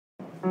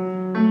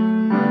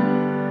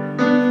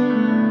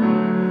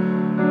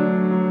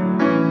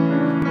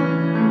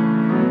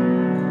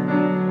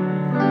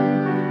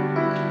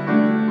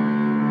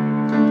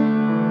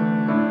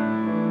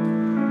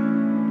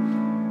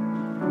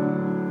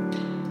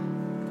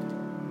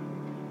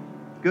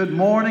Good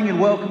morning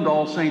and welcome to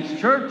All Saints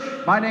Church.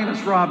 My name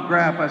is Rob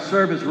Graff. I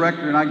serve as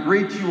rector, and I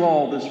greet you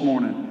all this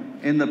morning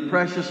in the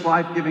precious,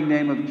 life-giving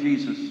name of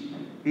Jesus.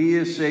 He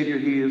is Savior.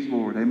 He is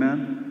Lord.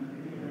 Amen?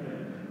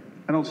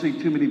 I don't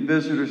see too many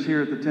visitors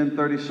here at the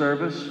 10:30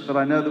 service, but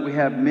I know that we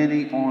have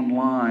many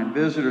online.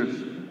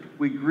 Visitors,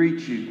 we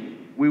greet you.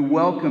 We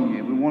welcome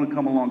you. We want to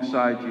come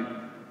alongside you.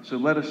 So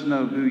let us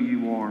know who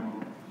you are.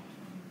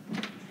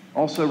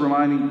 Also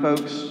reminding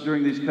folks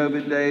during these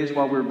COVID days,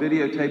 while we're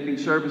videotaping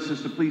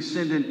services, to please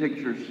send in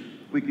pictures.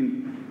 We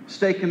can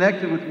stay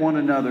connected with one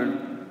another,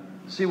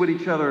 see what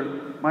each other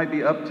might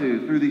be up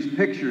to through these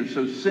pictures.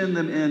 So send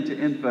them in to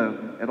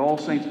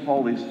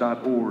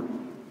info@allsaintspawleys.org.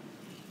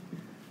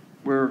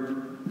 We're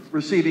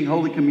receiving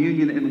Holy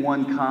Communion in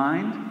one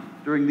kind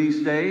during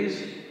these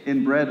days,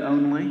 in bread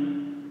only.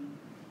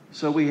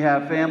 So we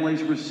have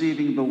families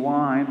receiving the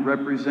wine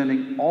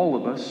representing all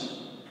of us.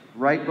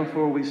 Right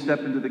before we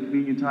step into the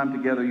communion time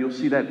together, you'll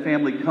see that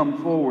family come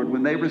forward.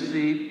 When they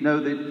receive,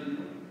 know that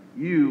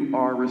you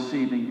are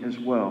receiving as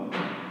well.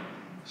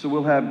 So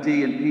we'll have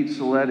Dee and Pete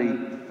Saletti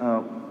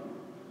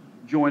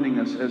joining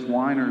us as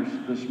winers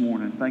this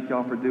morning. Thank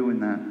y'all for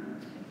doing that.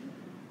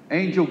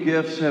 Angel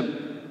gifts have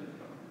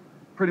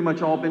pretty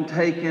much all been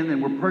taken,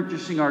 and we're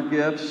purchasing our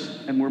gifts,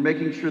 and we're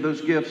making sure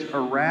those gifts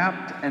are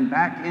wrapped and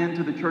back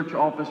into the church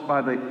office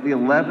by the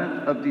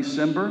 11th of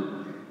December.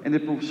 And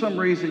if for some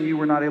reason you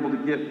were not able to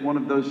get one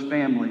of those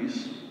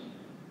families,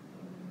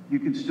 you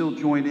can still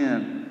join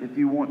in. If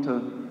you want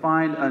to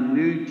find a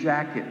new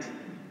jacket,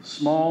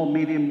 small,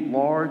 medium,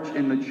 large,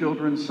 in the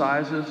children's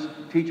sizes,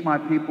 Teach My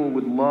People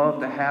would love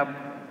to have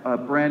a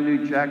brand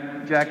new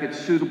jacket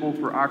suitable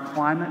for our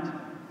climate.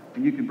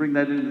 And you can bring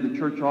that into the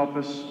church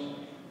office.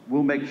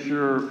 We'll make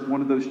sure one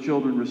of those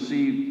children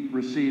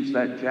receives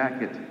that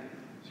jacket.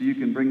 So you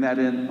can bring that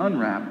in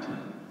unwrapped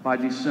by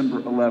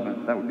December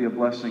 11th. That would be a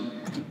blessing.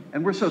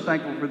 And we're so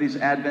thankful for these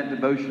Advent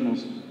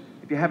devotionals.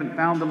 If you haven't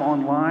found them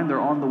online,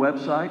 they're on the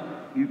website.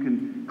 You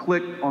can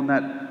click on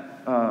that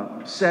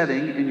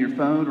setting in your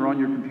phone or on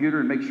your computer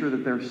and make sure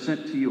that they're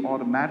sent to you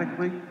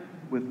automatically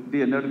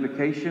via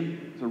notification.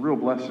 It's a real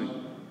blessing.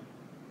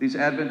 These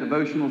Advent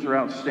devotionals are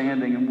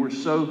outstanding, and we're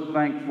so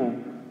thankful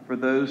for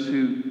those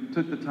who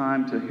took the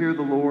time to hear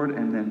the Lord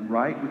and then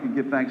write. We can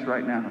give thanks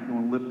right now if you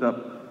want to lift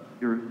up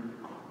your...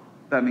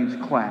 That means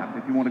clap.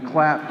 If you want to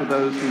clap for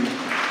those who...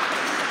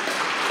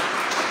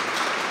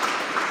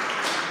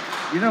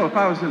 You know, if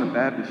I was in a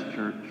Baptist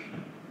church,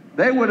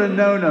 they would have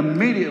known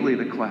immediately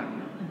to clap.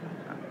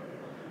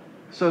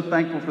 So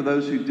thankful for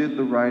those who did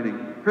the writing.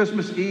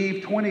 Christmas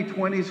Eve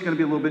 2020 is going to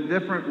be a little bit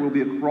different. We'll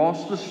be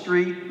across the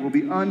street. We'll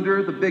be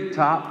under the big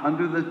top,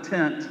 under the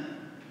tent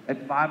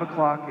at 5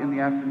 o'clock in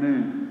the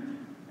afternoon.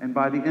 And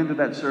by the end of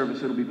that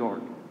service, it'll be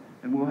dark.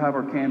 And we'll have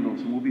our candles,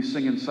 and we'll be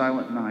singing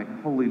Silent Night,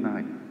 Holy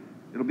Night.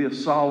 It'll be a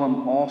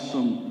solemn,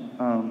 awesome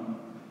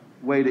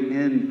way to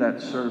end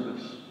that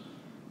service.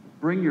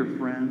 Bring your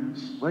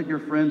friends. Let your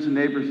friends and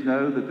neighbors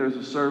know that there's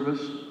a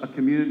service, a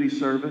community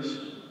service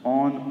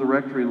on the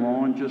rectory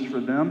lawn just for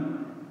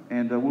them.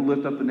 And we'll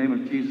lift up the name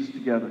of Jesus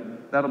together.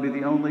 That'll be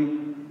the only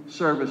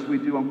service we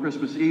do on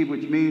Christmas Eve,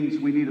 which means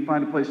we need to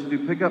find a place to do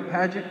pickup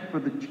pageant for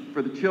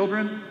the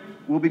children.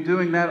 We'll be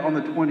doing that on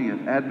the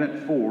 20th,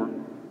 Advent 4,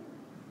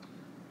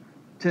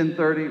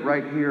 10:30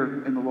 right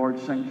here in the large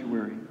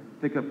sanctuary.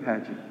 Pickup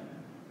pageant.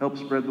 Help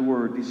spread the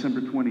word, December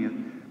 20th.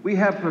 We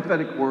have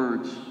prophetic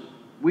words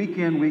week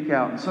in, week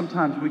out, and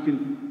sometimes we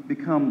can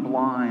become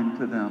blind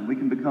to them. We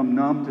can become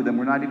numb to them.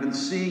 We're not even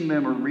seeing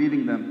them or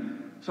reading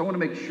them. So I want to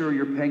make sure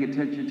you're paying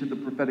attention to the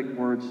prophetic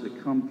words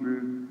that come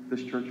through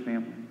this church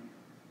family.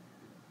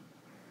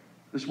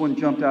 This one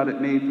jumped out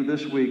at me for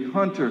this week.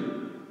 Hunter,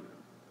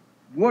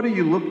 what are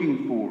you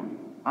looking for?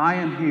 I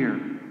am here,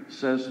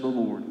 says the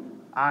Lord.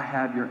 I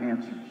have your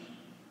answers.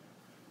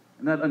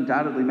 And that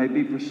undoubtedly may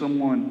be for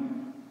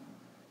someone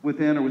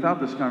within or without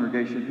this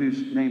congregation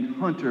who's named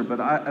Hunter.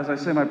 But as I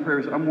say my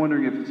prayers, I'm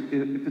wondering if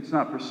it's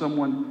not for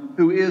someone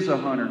who is a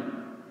hunter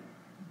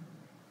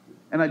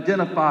and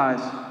identifies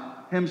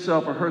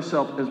himself or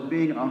herself as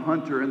being a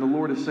hunter. And the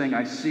Lord is saying,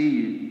 I see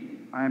you.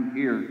 I am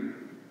here.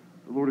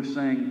 The Lord is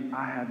saying,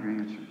 I have your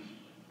answers.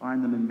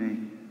 Find them in me.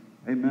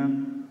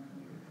 Amen.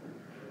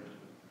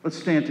 Let's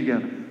stand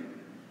together.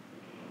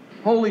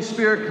 Holy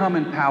Spirit, come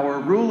in power,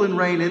 rule and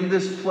reign in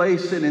this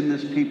place and in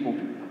this people.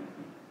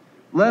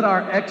 Let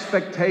our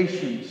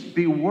expectations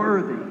be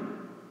worthy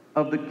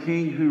of the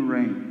King who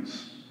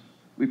reigns.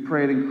 We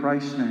pray it in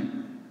Christ's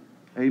name.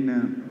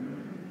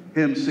 Amen.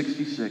 Hymn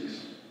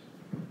 66.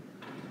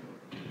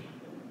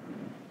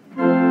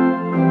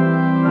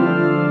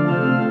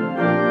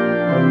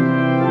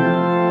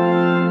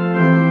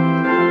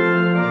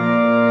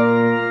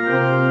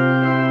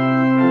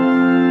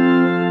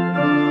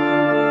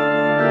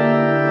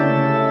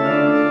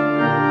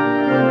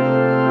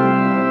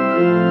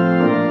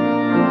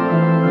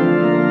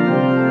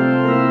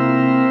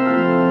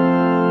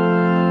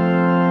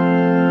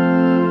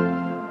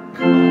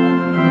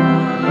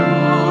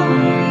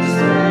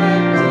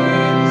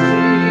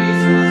 Expected Jesus.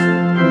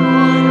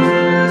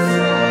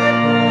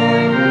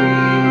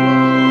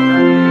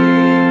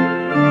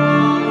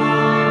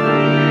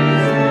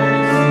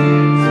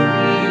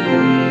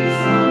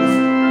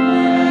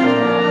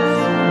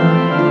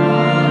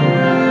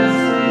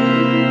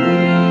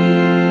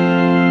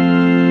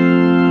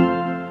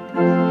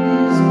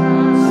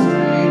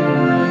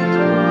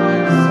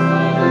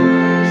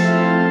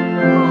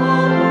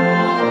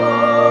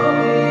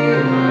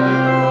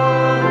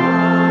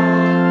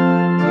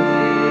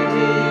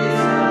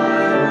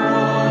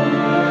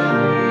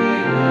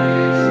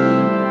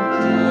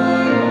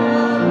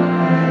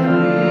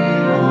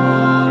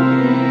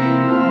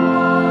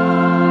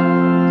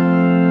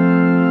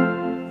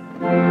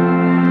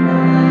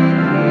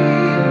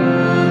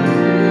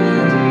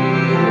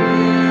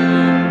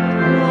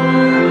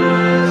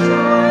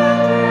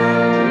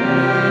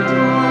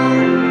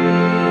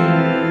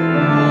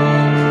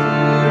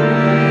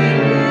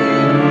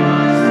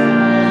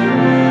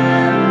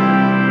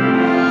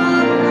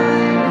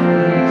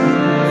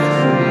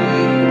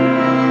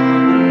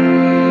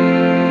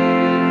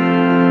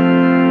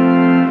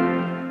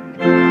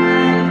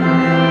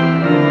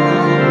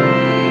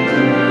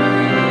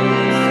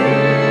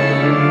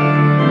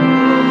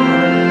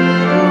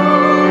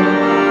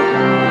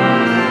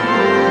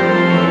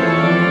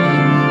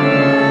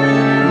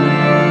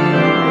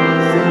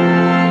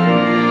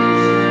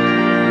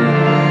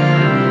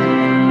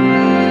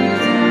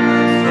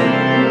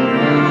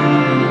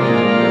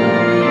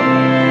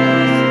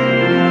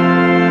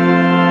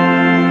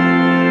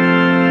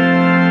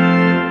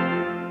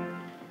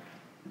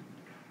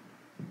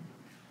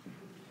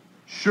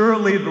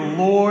 Surely the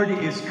Lord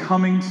is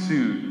coming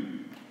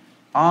soon.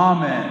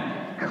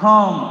 Amen.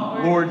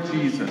 Come, Lord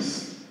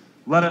Jesus.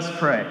 Let us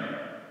pray.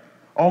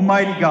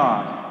 Almighty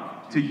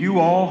God, to you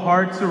all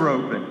hearts are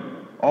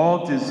open,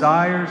 all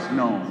desires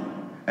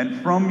known,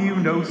 and from you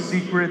no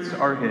secrets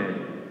are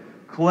hid.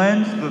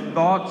 Cleanse the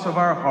thoughts of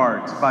our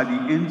hearts by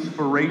the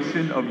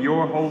inspiration of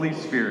your Holy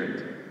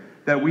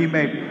Spirit, that we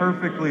may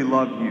perfectly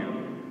love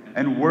you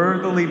and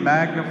worthily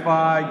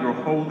magnify your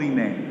holy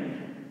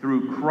name.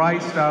 Through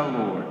Christ our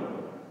Lord.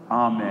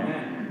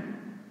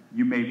 Amen.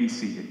 You may be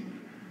seated.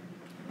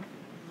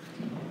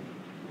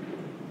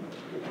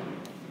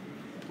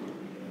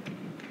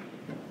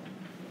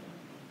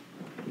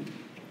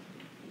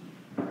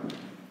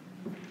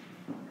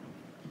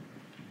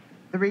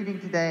 The reading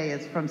today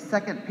is from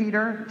 2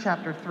 Peter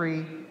chapter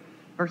 3,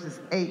 verses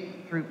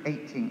 8 through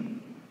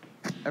 18.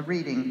 A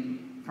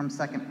reading from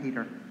 2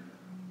 Peter.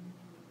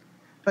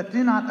 But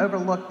do not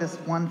overlook this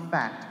one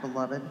fact,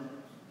 beloved,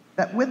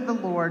 that with the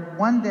Lord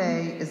 1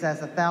 day is as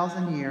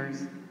 1,000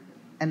 years,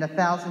 and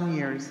 1,000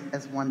 years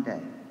as 1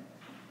 day.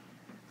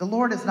 The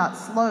Lord is not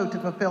slow to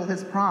fulfill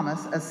his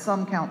promise, as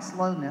some count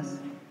slowness,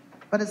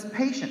 but is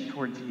patient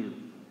towards you,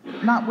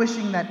 not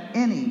wishing that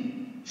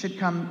any should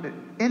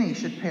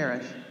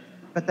perish,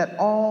 but that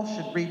all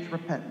should reach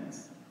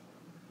repentance.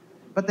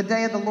 But the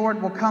day of the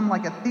Lord will come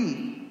like a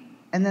thief,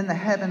 and then the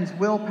heavens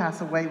will pass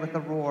away with a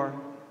roar,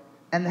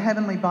 and the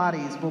heavenly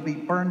bodies will be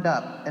burned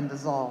up and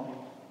dissolved,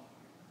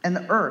 and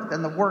the earth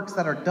and the works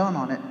that are done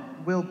on it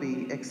will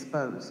be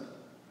exposed.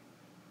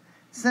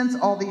 Since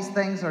all these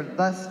things are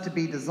thus to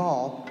be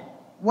dissolved,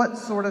 what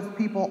sort of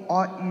people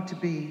ought you to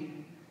be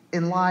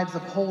in lives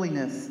of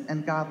holiness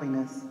and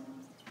godliness,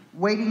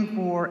 waiting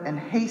for and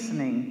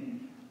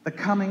hastening the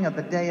coming of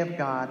the day of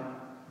God,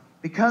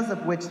 because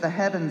of which the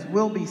heavens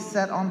will be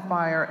set on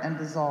fire and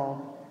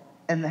dissolved,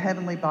 and the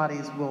heavenly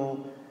bodies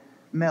will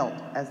melt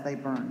as they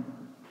burn.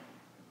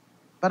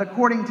 But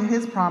according to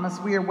his promise,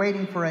 we are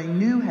waiting for a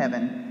new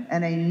heaven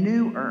and a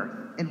new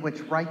earth in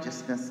which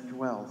righteousness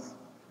dwells.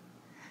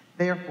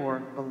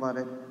 Therefore,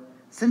 beloved,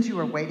 since you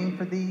are waiting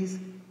for these,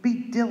 be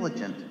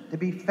diligent to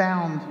be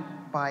found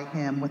by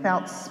him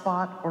without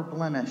spot or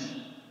blemish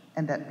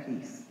and at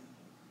peace.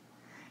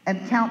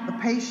 And count the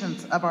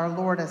patience of our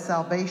Lord as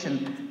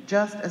salvation,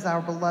 just as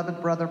our beloved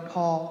brother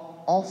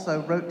Paul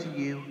also wrote to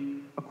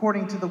you,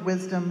 according to the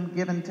wisdom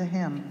given to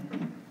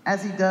him,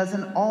 as he does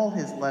in all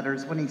his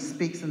letters when he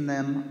speaks in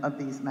them of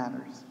these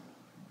matters.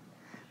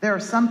 There are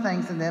some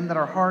things in them that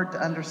are hard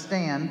to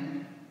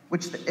understand,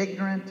 which the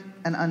ignorant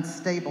and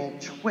unstable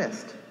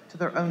twist to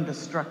their own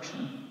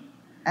destruction,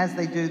 as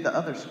they do the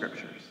other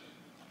scriptures.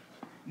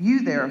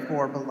 You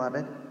therefore,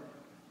 beloved,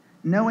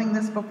 knowing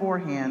this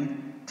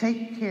beforehand,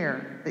 take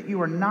care that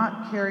you are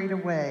not carried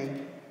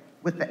away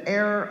with the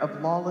error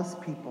of lawless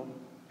people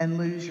and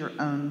lose your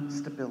own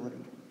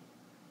stability,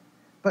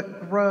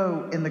 but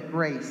grow in the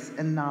grace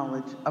and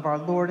knowledge of our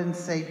Lord and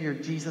Savior,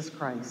 Jesus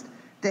Christ.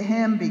 To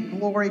him be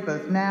glory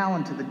both now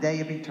and to the day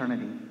of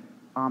eternity.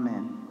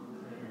 Amen.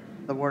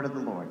 The word of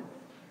the Lord.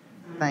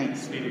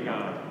 Thanks be to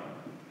God.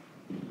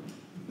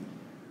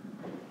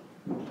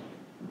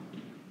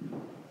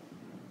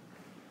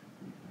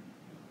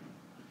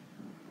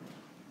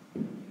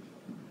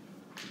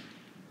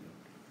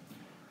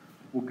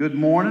 Well, good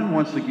morning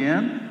once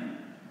again.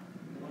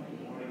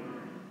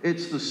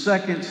 It's the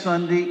second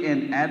Sunday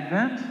in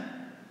Advent.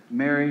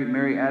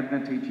 Merry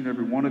Advent to each and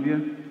every one of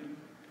you.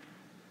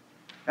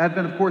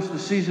 Advent, of course, is the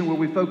season where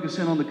we focus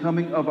in on the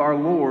coming of our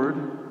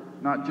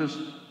Lord, not just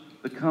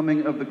the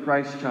coming of the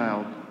Christ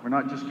child. We're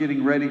not just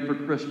getting ready for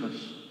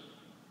Christmas,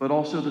 but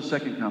also the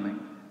second coming,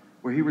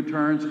 where he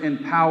returns in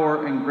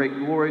power and great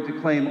glory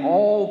to claim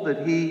all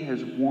that he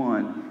has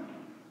won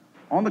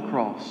on the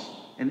cross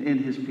and in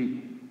his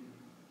people.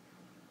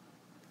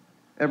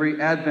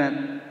 Every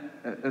Advent,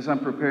 as I'm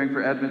preparing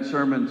for Advent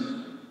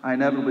sermons, I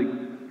inevitably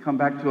come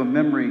back to a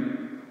memory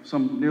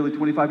some nearly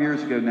 25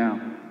 years ago now.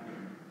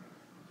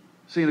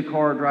 Seeing a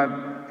car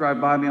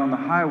drive by me on the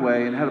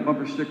highway and had a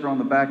bumper sticker on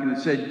the back and it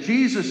said,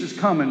 "Jesus is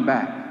coming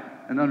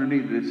back." And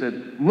underneath it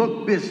said,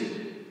 "Look busy."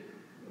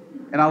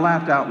 And I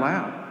laughed out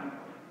loud.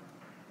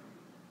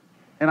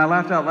 And I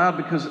laughed out loud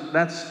because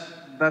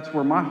that's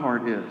where my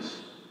heart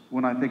is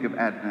when I think of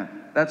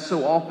Advent. That's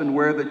so often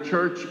where the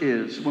church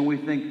is when we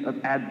think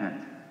of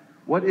Advent.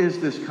 What is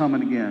this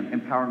coming again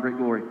in power and great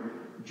glory?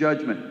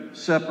 Judgment,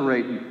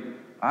 separating,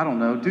 I don't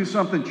know, do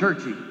something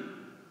churchy.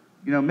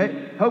 You know,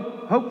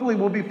 hopefully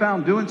we'll be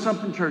found doing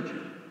something churchy.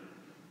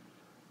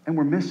 And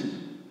we're missing it.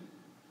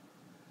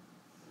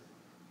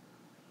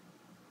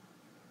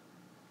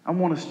 I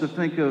want us to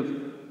think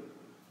of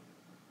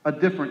a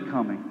different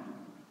coming.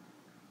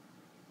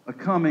 A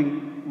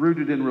coming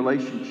rooted in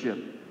relationship.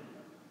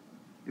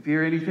 If you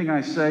hear anything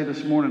I say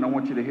this morning, I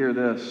want you to hear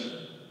this.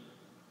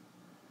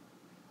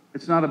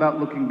 It's not about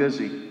looking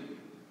busy.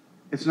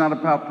 It's not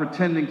about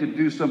pretending to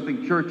do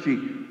something churchy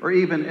or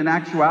even in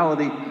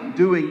actuality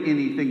doing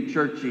anything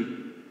churchy.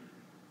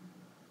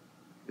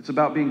 It's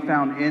about being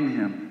found in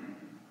him.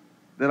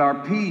 That our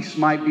peace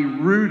might be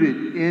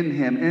rooted in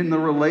him, in the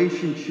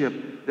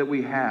relationship that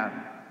we have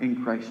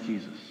in Christ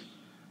Jesus.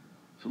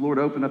 So Lord,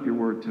 open up your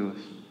word to us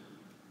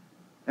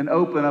and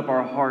open up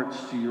our hearts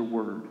to your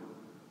word,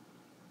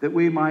 that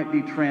we might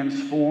be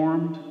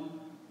transformed,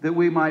 that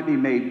we might be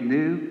made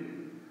new,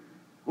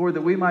 Lord,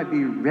 that we might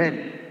be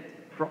ready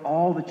for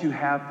all that you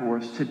have for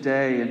us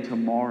today and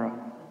tomorrow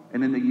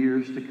and in the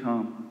years to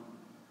come.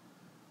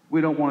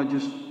 We don't want to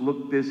just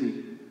look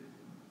busy.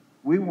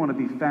 We want to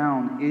be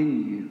found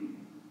in you.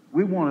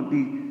 We want to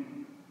be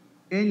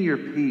in your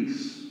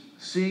peace,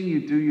 seeing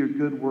you do your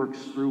good works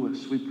through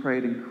us. We pray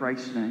it in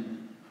Christ's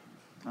name.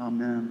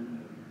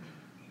 Amen.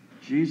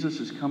 Jesus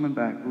is coming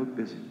back. Look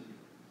busy.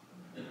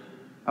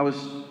 I was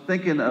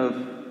thinking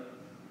of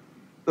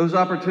those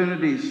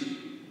opportunities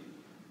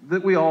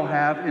that we all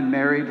have in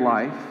married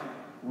life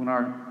when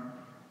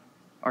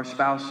our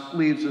spouse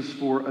leaves us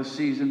for a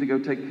season to go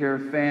take care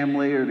of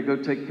family or to go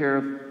take care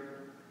of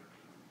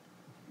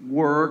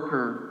work,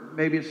 or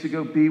maybe it's to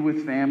go be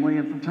with family.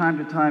 And from time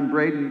to time,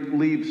 Braden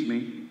leaves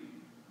me.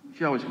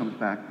 She always comes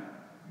back.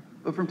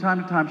 But from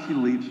time to time, she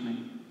leaves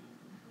me.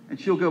 And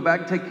she'll go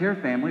back and take care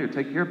of family or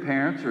take care of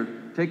parents or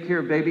take care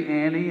of baby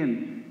Annie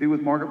and be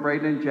with Margaret,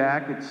 Braden, and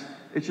Jack.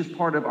 It's just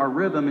part of our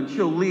rhythm. And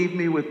she'll leave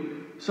me with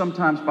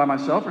sometimes by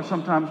myself or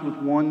sometimes with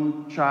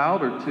one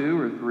child or two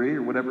or three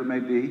or whatever it may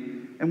be.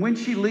 And when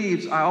she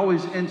leaves, I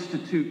always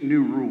institute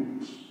new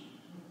rules.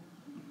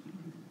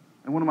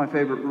 And one of my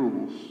favorite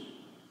rules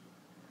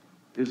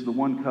is the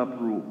 1 cup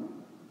rule.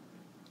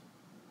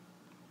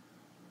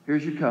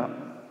 Here's your cup.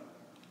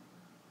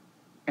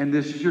 And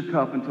this is your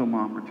cup until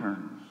Mom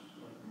returns.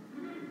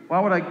 Why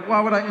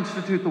would I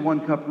institute the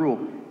 1 cup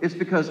rule? It's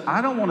because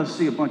I don't want to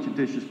see a bunch of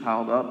dishes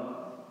piled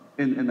up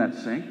in that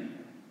sink.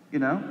 You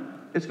know,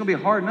 it's going to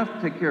be hard enough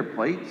to take care of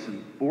plates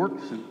and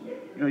forks, and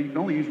you can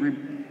only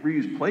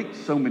reuse plates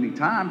so many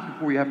times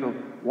before you have to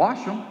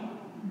wash them.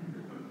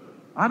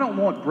 I don't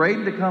want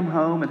Braden to come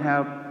home and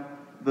have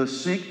the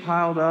sink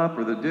piled up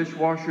or the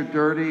dishwasher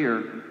dirty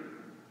or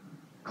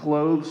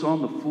clothes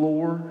on the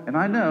floor. And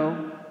I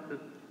know,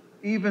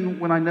 even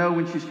when I know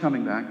when she's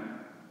coming back,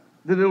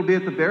 that it'll be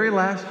at the very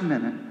last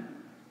minute,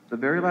 the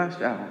very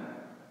last hour,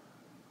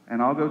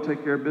 and I'll go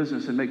take care of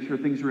business and make sure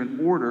things are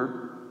in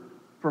order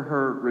for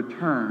her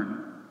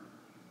return.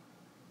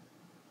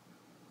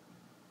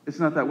 It's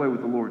not that way with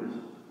the Lord, is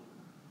it?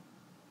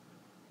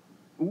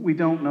 We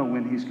don't know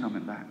when he's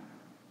coming back.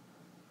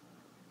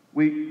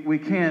 We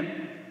can't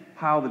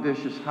pile the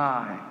dishes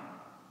high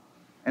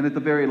and at the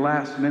very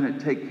last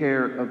minute take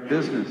care of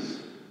business.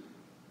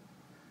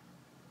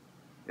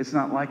 It's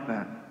not like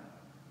that.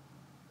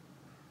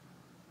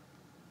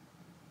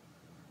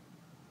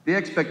 The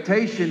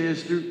expectation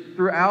is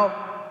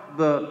throughout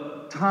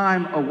the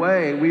time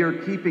away, we are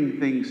keeping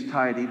things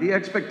tidy. The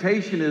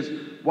expectation is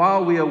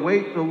while we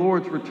await the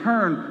Lord's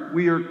return,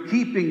 we are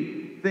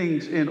keeping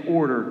things in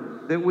order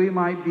that we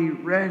might be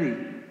ready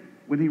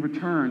when he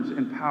returns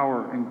in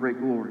power and great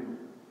glory.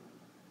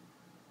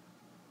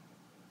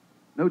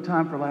 No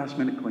time for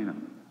last-minute cleanup.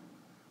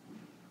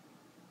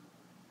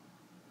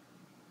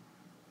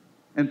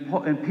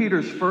 In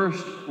Peter's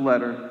first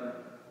letter,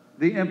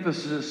 the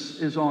emphasis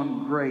is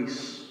on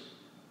grace,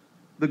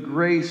 the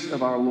grace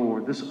of our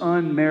Lord, this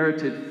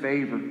unmerited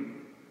favor,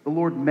 the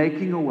Lord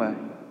making a way.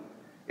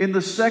 In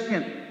the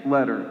second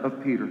letter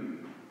of Peter,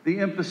 the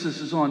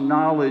emphasis is on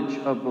knowledge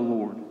of the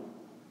Lord,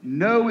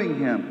 knowing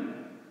him,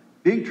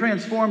 being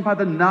transformed by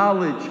the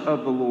knowledge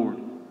of the Lord.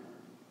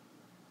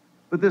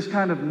 But this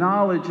kind of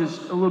knowledge is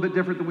a little bit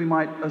different than we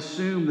might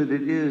assume that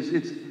it is.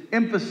 It's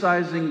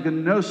emphasizing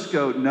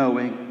gnosko,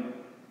 knowing,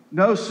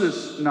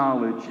 gnosis,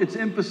 knowledge. It's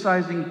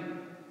emphasizing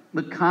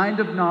the kind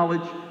of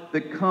knowledge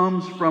that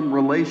comes from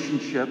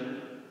relationship,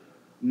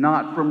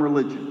 not from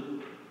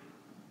religion.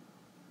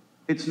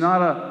 It's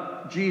not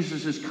a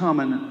Jesus is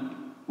coming,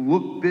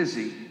 look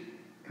busy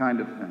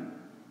kind of thing.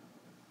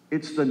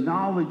 It's the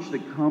knowledge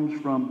that comes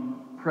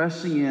from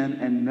pressing in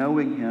and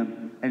knowing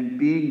him and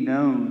being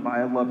known by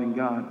a loving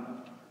God.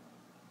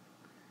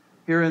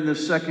 Here in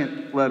this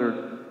second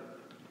letter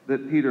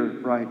that Peter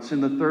writes,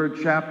 in the 3rd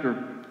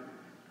chapter,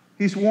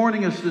 he's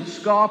warning us that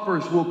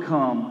scoffers will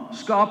come.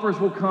 Scoffers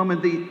will come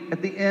at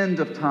the end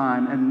of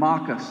time and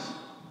mock us.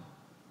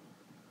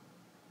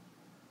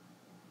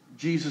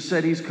 Jesus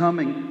said he's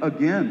coming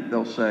again,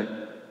 they'll say.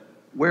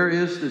 Where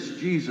is this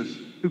Jesus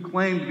who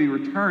claimed to be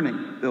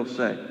returning, they'll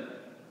say.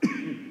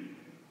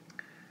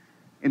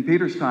 In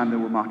Peter's time, they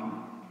were mocking.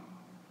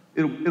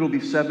 It'll be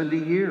 70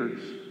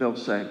 years, they'll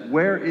say.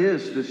 Where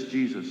is this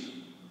Jesus?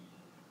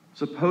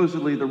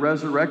 Supposedly the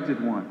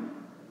resurrected one.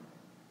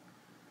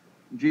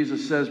 Peter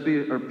says,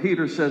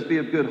 be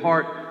of good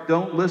heart.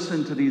 Don't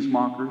listen to these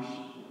mockers.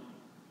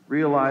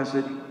 Realize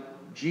that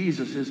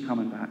Jesus is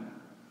coming back,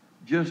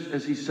 just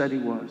as he said he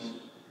was.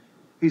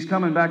 He's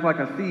coming back like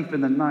a thief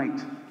in the night,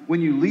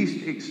 when you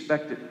least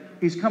expect it.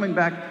 He's coming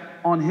back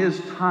on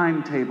his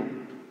timetable.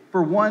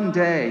 For one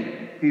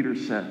day, Peter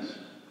says,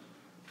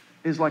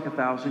 is like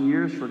 1,000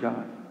 years for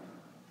God.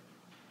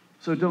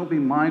 So don't be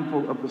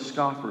mindful of the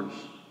scoffers.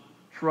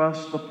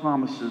 Trust the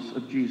promises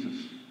of Jesus.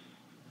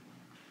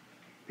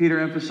 Peter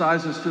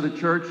emphasizes to the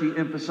church, he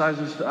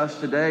emphasizes to us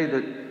today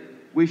that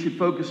we should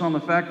focus on the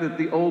fact that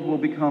the old will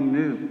become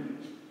new.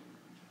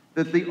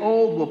 That the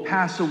old will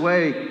pass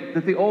away,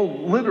 that the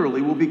old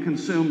literally will be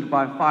consumed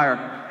by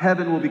fire.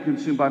 Heaven will be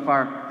consumed by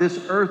fire.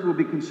 This earth will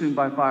be consumed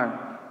by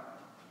fire.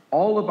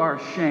 All of our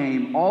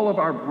shame, all of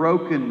our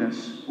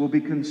brokenness will be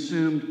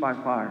consumed by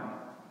fire.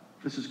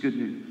 This is good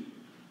news.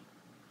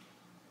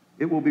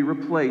 It will be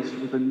replaced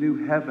with a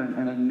new heaven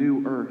and a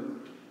new earth.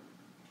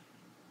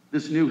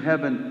 This new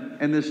heaven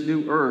and this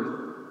new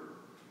earth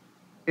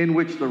in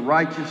which the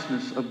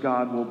righteousness of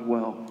God will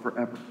dwell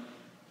forever.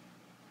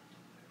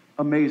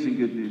 Amazing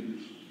good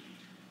news.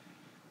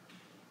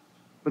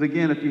 But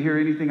again, if you hear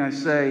anything I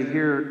say,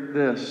 hear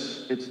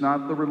this. It's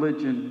not the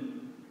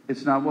religion.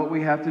 It's not what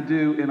we have to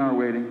do in our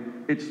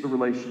waiting. It's the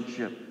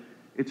relationship.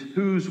 It's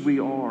whose we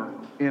are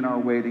in our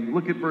waiting.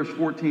 Look at verse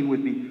 14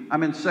 with me.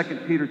 I'm in 2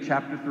 Peter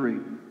chapter 3.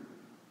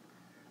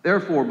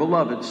 Therefore,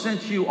 beloved,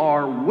 since you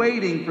are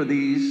waiting for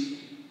this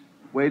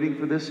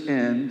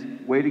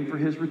end, waiting for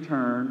his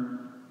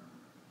return,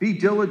 be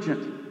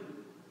diligent.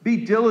 Be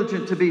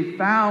diligent to be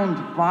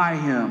found by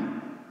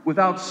him,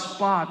 without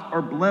spot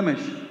or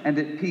blemish and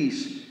at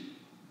peace.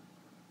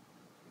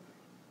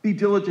 Be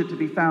diligent to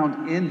be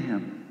found in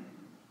him.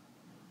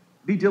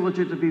 Be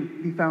diligent to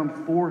be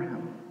found for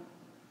him.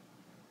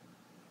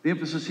 The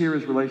emphasis here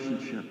is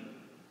relationship.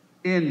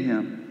 In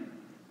him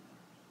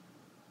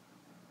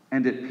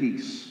and at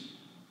peace.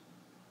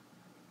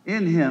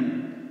 In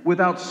him,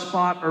 without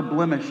spot or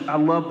blemish. I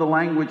love the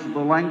language. The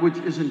language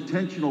is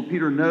intentional.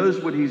 Peter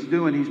knows what he's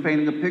doing. He's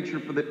painting a picture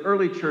for the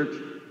early church.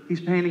 He's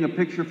painting a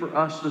picture for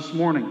us this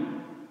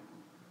morning.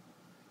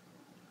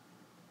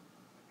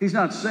 He's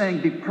not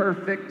saying be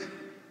perfect.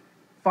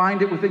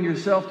 Find it within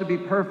yourself to be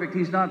perfect.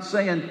 He's not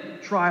saying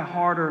try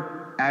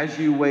harder as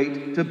you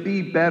wait to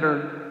be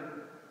better.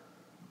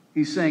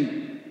 He's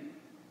saying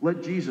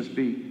let Jesus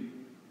be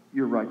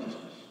your righteousness.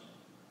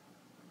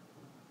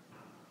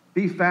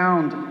 Be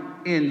found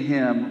in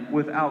him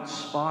without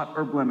spot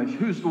or blemish.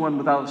 Who's the one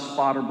without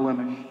spot or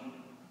blemish?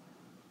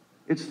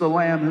 It's the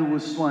Lamb who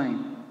was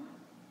slain.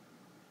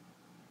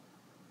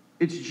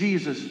 It's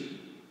Jesus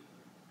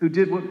who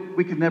did what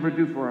we could never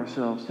do for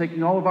ourselves,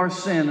 taking all of our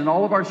sin and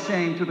all of our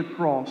shame to the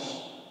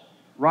cross,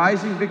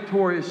 rising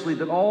victoriously,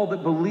 that all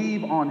that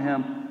believe on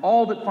him,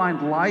 all that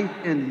find life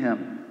in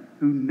him,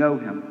 who know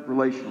him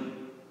relationally,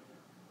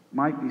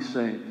 might be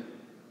saved.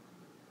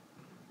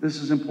 This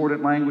is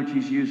important language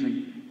he's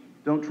using.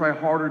 Don't try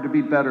harder to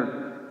be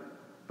better,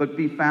 but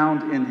be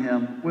found in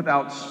him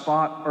without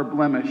spot or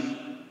blemish.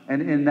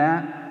 And in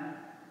that,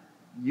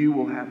 you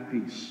will have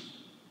peace.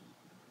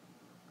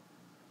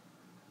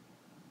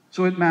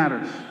 So it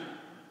matters.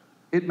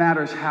 It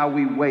matters how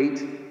we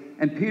wait.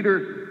 And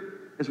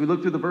Peter, as we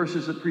look through the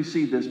verses that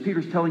precede this,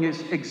 Peter's telling us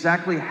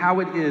exactly how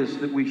it is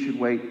that we should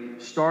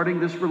wait, starting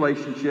this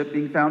relationship,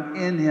 being found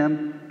in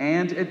him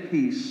and at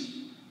peace.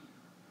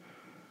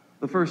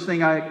 The first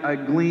thing I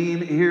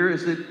glean here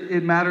is that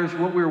it matters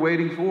what we're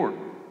waiting for.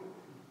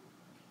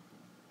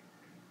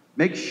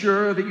 Make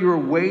sure that you are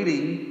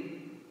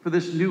waiting for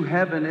this new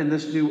heaven and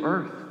this new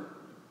earth.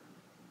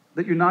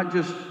 That you're not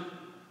just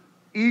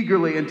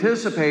eagerly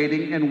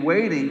anticipating and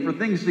waiting for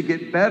things to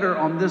get better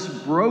on this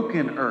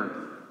broken earth.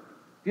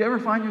 Do you ever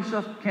find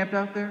yourself camped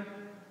out there?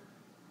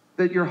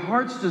 That your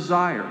heart's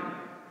desire,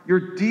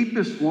 your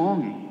deepest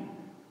longing,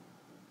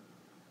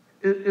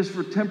 is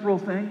for temporal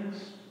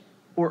things?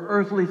 Or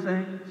earthly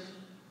things?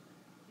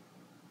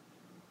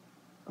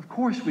 Of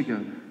course we go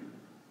there.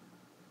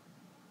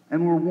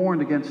 And we're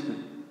warned against it.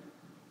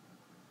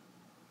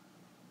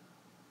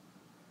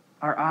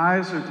 Our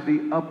eyes are to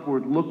be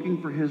upward,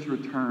 looking for his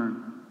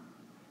return,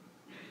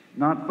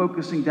 not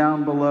focusing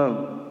down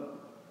below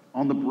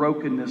on the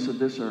brokenness of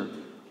this earth.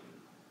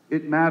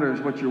 It matters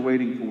what you're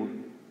waiting for.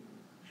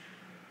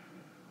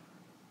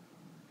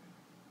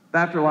 The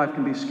afterlife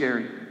can be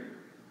scary.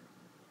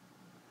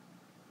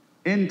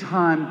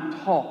 End-time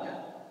talk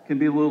can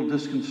be a little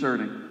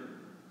disconcerting.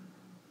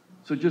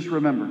 So just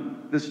remember,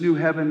 this new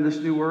heaven, this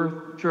new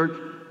earth, church,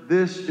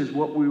 this is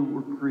what we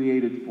were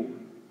created for.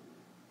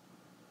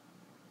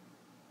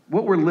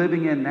 What we're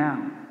living in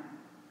now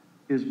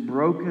is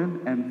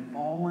broken and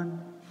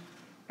fallen,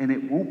 and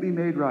it won't be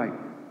made right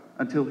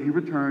until he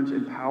returns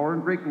in power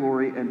and great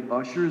glory and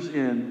ushers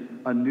in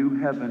a new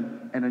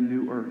heaven and a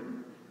new earth.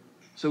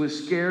 So as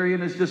scary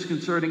and as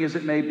disconcerting as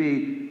it may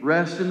be,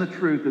 rest in the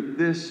truth that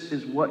this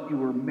is what you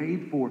were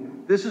made for.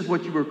 This is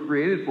what you were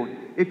created for.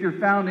 If you're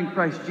found in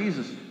Christ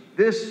Jesus,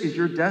 this is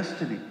your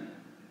destiny.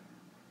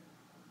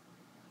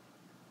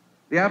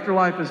 The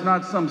afterlife is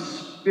not some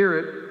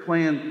spirit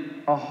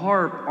playing a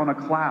harp on a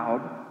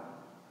cloud.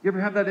 You ever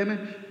have that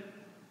image?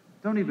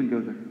 Don't even go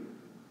there.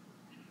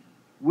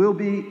 We'll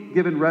be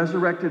given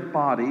resurrected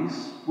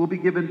bodies. We'll be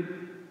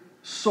given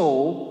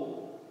soul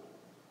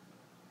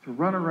to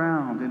run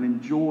around and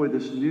enjoy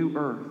this new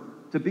earth,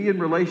 to be in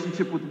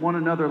relationship with one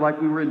another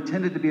like we were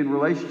intended to be in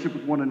relationship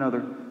with one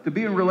another, to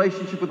be in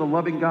relationship with a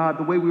loving God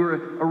the way we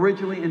were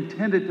originally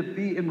intended to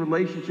be in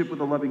relationship with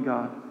a loving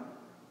God.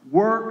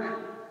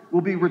 Work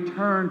will be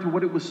returned to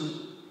what it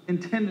was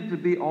intended to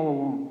be all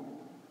along.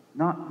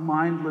 Not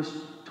mindless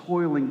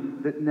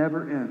toiling that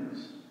never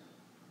ends,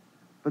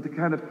 but the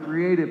kind of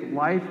creative,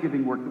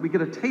 life-giving work that we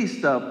get a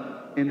taste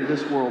of in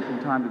this world from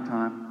time to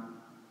time,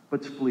 but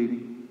it's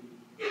fleeting.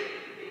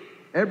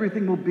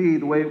 Everything will be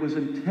the way it was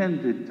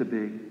intended to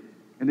be,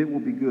 and it will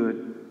be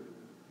good.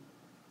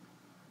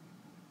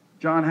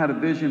 John had a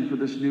vision for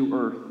this new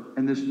earth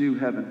and this new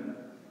heaven.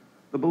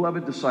 The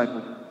beloved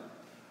disciple.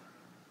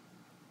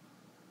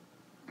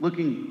 Why don't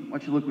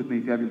you look with me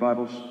if you have your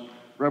Bibles.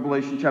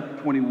 Revelation chapter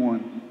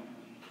 21.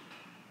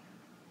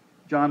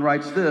 John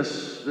writes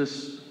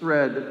this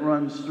thread that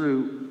runs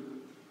through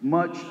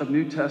much of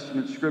New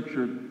Testament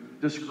scripture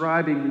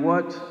describing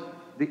what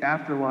the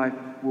afterlife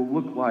will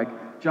look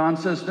like. John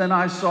says, "Then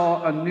I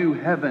saw a new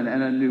heaven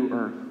and a new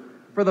earth.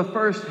 For the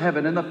first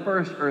heaven and the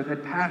first earth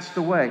had passed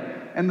away,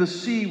 and the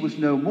sea was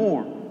no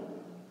more.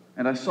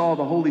 And I saw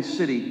the holy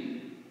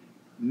city,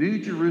 New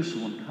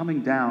Jerusalem,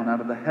 coming down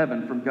out of the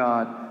heaven from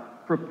God,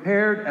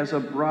 prepared as a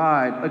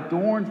bride,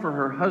 adorned for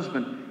her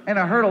husband. And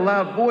I heard a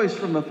loud voice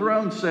from the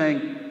throne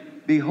saying,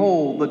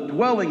 'Behold, the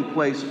dwelling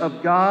place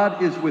of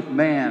God is with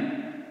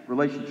man,'"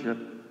 relationship,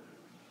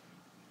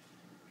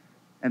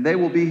 "and they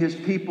will be his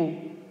people,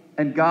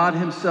 and God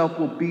himself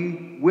will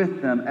be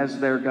with them as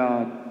their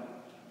God.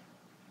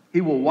 He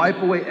will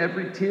wipe away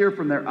every tear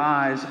from their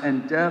eyes,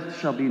 and death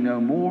shall be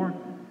no more.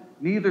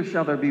 Neither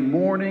shall there be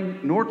mourning,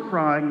 nor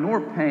crying,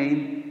 nor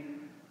pain,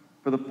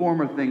 for the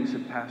former things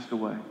have passed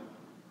away."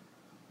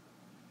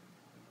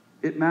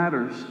 It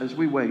matters as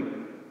we wait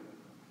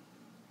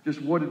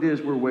just what it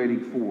is we're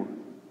waiting for.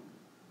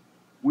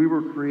 We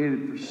were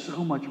created for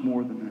so much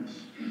more than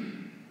this.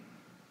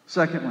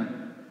 Secondly,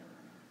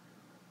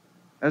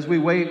 as we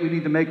wait, we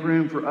need to make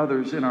room for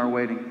others in our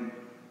waiting.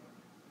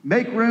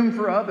 Make room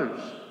for others.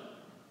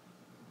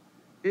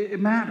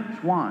 It matters.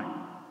 Why?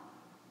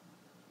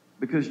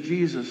 Because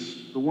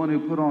Jesus, the one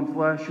who put on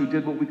flesh, who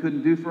did what we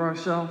couldn't do for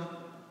ourselves,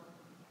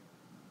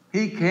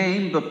 he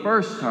came the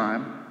first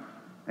time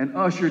and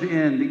ushered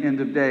in the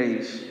end of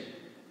days.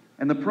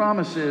 And the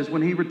promise is,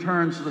 when he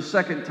returns the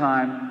second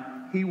time,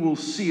 he will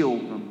seal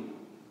them.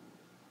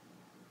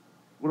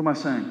 What am I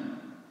saying?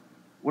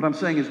 What I'm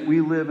saying is we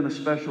live in a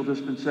special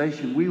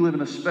dispensation. We live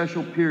in a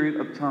special period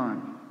of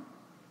time.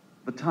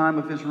 The time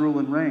of his rule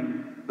and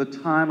reign. The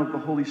time of the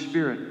Holy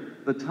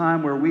Spirit. The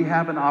time where we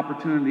have an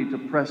opportunity to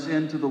press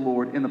into the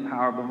Lord in the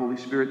power of the Holy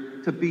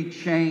Spirit, to be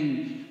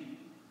changed.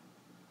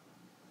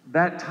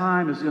 That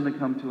time is going to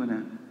come to an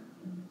end.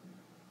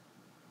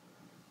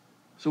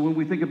 So when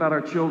we think about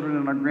our children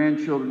and our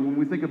grandchildren, when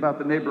we think about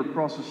the neighbor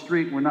across the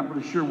street, we're not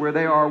really sure where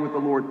they are with the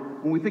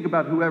Lord. When we think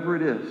about whoever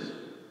it is,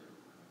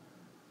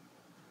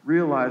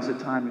 realize that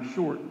time is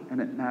short and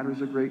it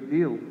matters a great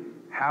deal.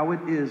 How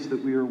it is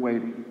that we are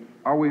waiting.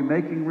 Are we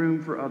making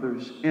room for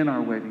others in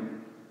our waiting?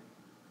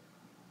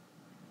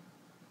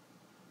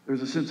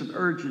 There's a sense of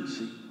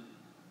urgency.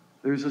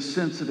 There's a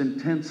sense of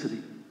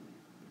intensity.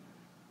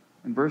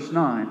 In verse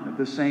 9 of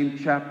the same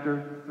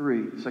chapter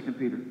 3, 2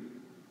 Peter,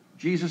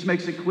 Jesus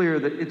makes it clear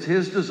that it's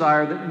his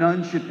desire that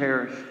none should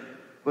perish,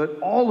 but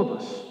all of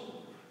us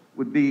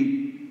would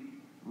be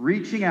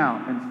reaching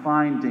out and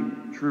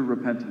finding true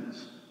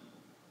repentance.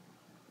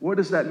 What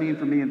does that mean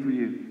for me and for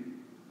you?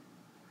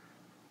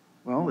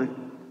 Well,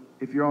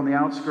 if you're on the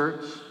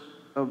outskirts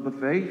of the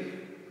faith,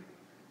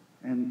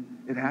 and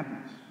it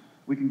happens,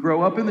 we can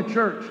grow up in the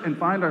church and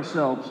find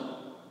ourselves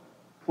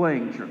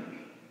playing church.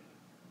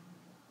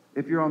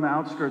 If you're on the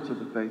outskirts of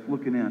the faith,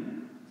 looking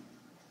in,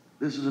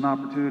 this is an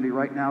opportunity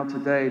right now,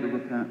 today, to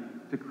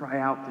repent, to cry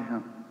out to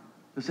him,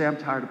 to say, "I'm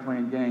tired of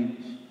playing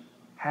games.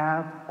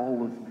 Have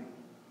all of me.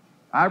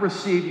 I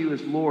receive you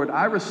as Lord.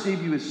 I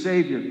receive you as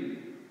Savior.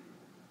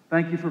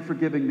 Thank you for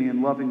forgiving me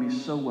and loving me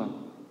so well."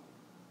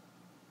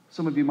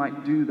 Some of you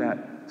might do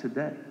that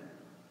today.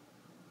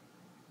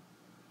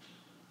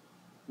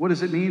 What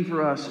does it mean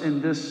for us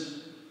in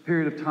this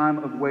period of time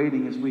of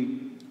waiting as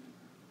we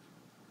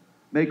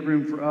make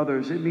room for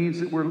others? It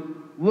means that we're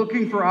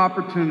looking for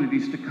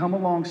opportunities to come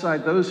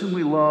alongside those whom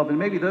we love and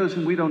maybe those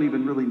whom we don't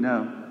even really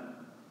know.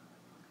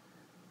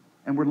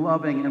 And we're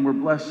loving and we're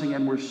blessing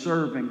and we're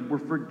serving, we're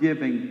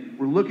forgiving.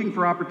 We're looking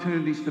for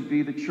opportunities to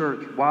be the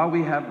church while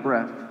we have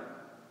breath.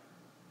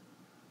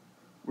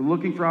 We're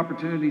looking for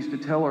opportunities to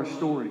tell our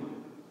story.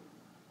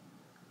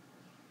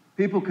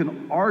 People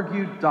can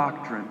argue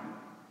doctrine.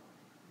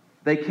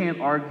 They can't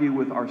argue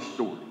with our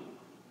story.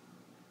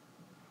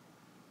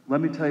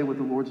 Let me tell you what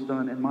the Lord's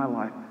done in my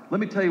life. Let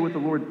me tell you what the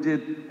Lord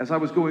did as I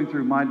was going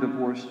through my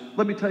divorce.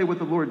 Let me tell you what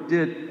the Lord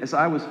did as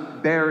I was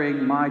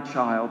burying my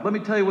child. Let me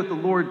tell you what the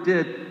Lord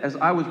did as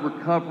I was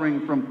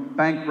recovering from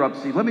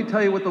bankruptcy. Let me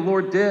tell you what the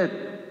Lord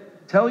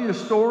did. Tell your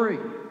story.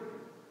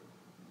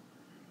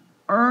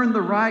 Earn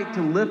the right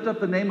to lift up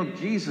the name of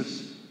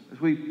Jesus as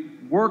we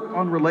work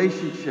on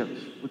relationships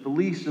with the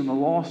least and the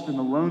lost and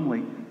the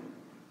lonely.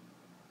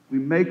 We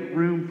make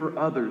room for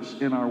others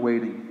in our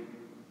waiting.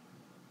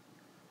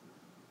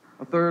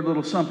 A third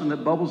little something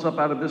that bubbles up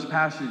out of this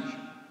passage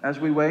as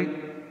we wait.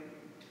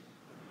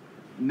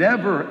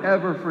 Never,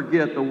 ever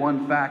forget the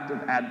one fact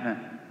of Advent.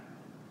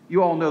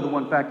 You all know the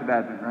one fact of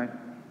Advent, right?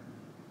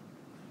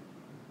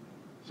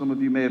 Some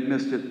of you may have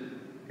missed it.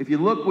 If you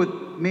look with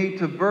me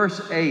to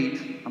verse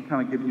 8, I'm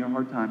kind of giving you a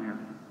hard time here.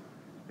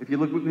 If you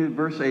look with me at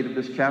verse 8 of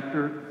this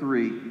chapter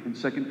 3 in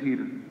 2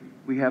 Peter,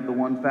 we have the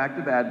one fact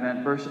of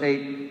Advent, verse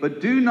 8.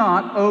 But do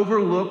not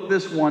overlook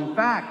this one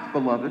fact,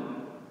 beloved,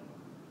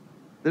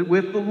 that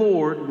with the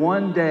Lord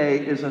 1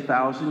 day is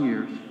 1,000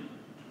 years,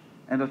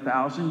 and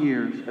 1,000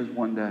 years as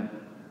 1 day.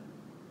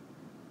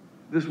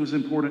 This was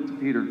important to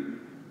Peter.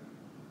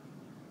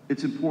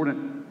 It's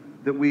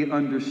important that we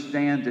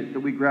understand it, that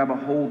we grab a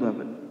hold of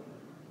it,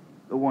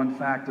 the one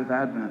fact of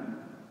Advent.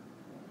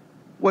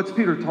 What's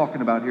Peter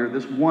talking about here,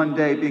 this 1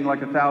 day being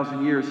like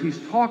 1,000 years? He's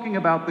talking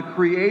about the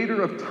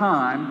creator of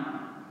time,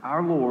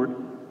 our Lord,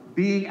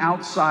 being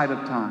outside of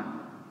time.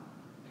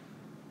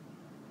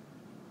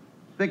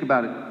 Think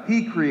about it.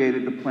 He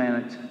created the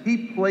planets.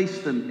 He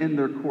placed them in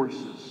their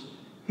courses.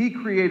 He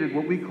created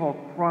what we call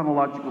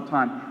chronological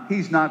time.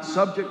 He's not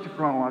subject to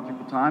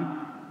chronological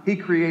time. He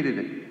created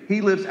it.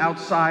 He lives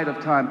outside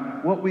of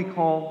time, what we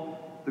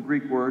call, the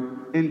Greek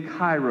word, in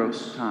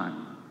kairos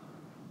time.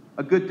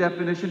 A good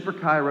definition for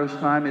kairos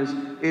time is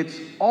it's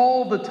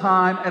all the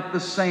time at the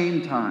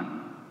same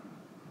time.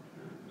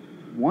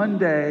 1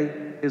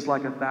 day is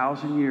like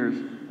 1,000 years.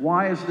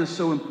 Why is this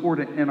so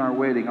important in our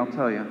waiting? I'll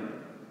tell you.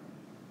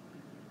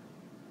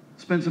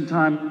 Spend some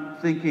time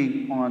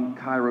thinking on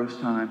kairos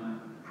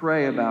time.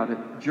 Pray about it.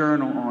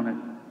 Journal on it.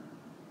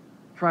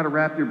 Try to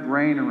wrap your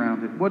brain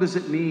around it. What does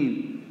it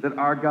mean that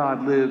our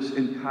God lives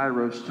in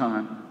kairos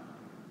time?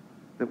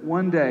 That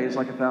 1 day is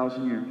like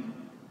 1,000 years.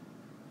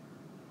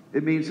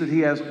 It means that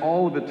he has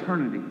all of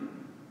eternity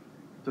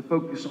to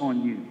focus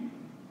on you.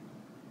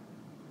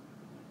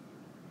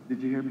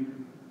 Did you hear me?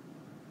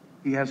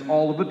 He has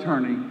all of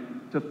eternity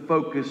to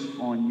focus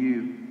on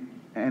you.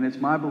 And it's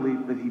my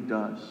belief that he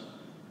does.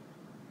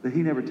 That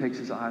he never takes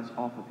his eyes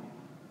off of you.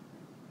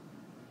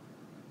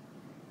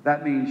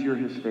 That means you're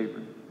his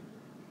favorite.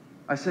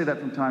 I say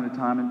that from time to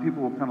time, and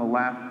people will kind of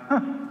laugh.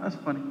 That's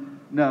funny.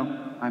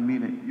 No, I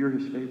mean it. You're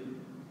his favorite.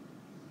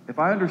 If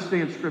I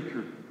understand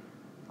Scripture,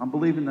 I'm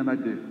believing that I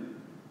do.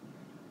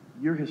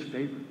 You're his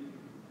favorite.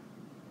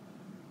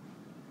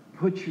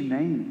 Put your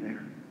name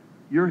there.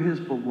 You're his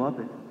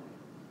beloved.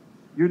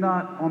 You're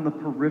not on the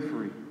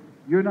periphery.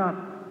 You're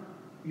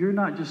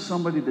not just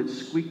somebody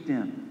that's squeaked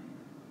in.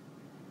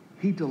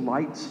 He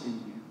delights in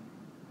you.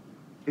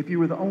 If you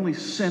were the only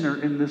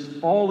sinner in this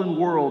fallen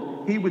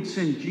world, he would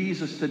send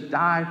Jesus to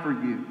die for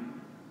you.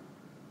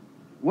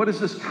 What does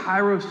this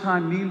kairos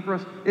time mean for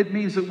us? It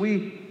means that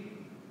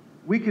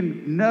we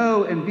can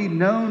know and be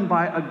known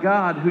by a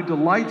God who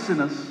delights in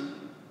us,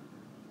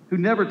 who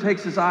never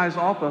takes his eyes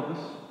off of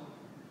us.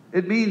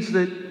 It means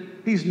that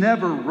he's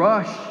never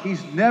rushed.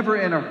 He's never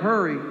in a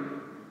hurry.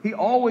 He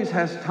always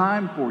has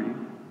time for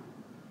you.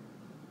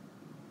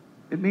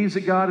 It means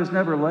that God is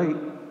never late.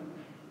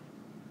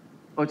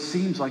 Well, it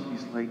seems like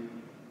he's late.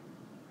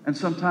 And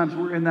sometimes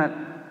we're in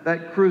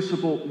that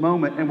crucible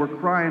moment and we're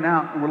crying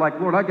out and we're like,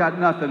 Lord, I got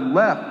nothing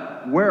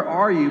left. Where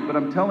are you? But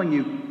I'm telling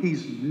you,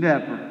 he's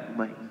never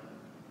late.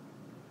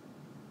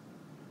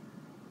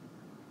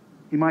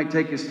 He might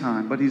take his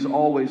time, but he's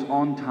always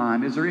on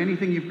time. Is there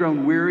anything you've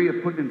grown weary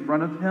of putting in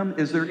front of him?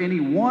 Is there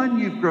anyone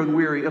you've grown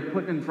weary of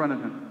putting in front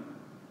of him?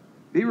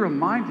 Be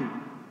reminded,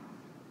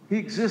 he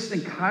exists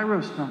in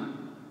kairos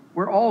time,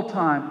 where all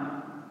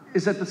time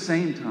is at the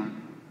same time.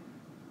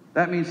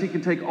 That means he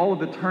can take all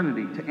of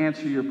eternity to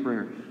answer your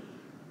prayers.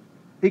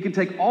 He can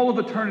take all of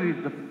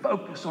eternity to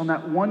focus on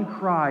that one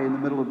cry in the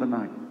middle of the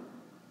night.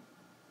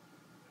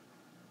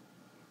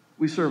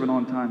 We serve an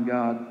on-time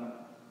God.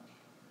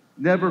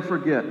 Never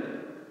forget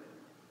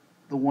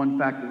the one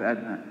fact of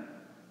Advent.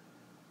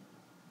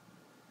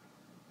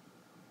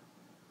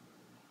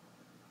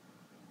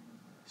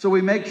 So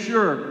we make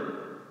sure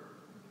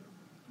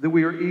that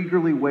we are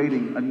eagerly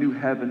waiting a new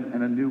heaven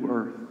and a new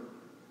earth.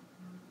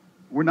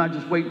 We're not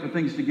just waiting for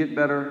things to get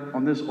better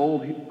on this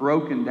old,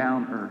 broken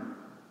down earth.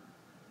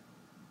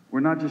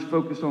 We're not just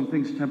focused on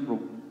things temporal.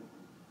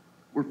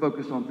 We're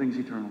focused on things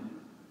eternal.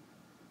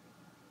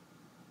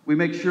 We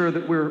make sure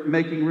that we're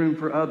making room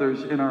for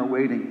others in our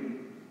waiting.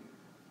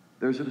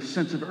 There's a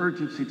sense of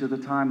urgency to the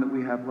time that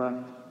we have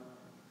left.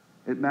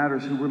 It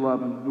matters who we're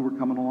loving, who we're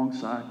coming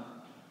alongside.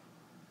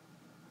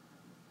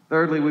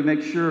 Thirdly, we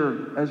make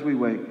sure as we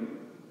wait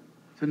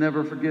to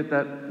never forget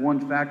that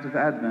one fact of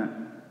Advent.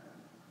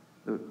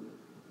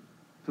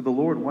 To the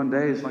Lord, 1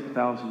 day is like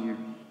 1,000 years.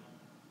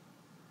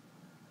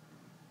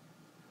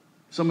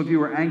 Some of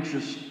you are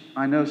anxious.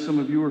 I know some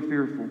of you are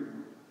fearful.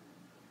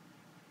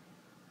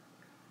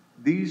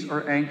 These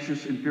are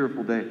anxious and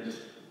fearful days.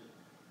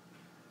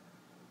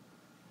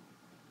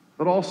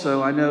 But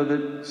also, I know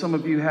that some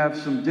of you have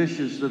some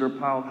dishes that are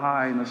piled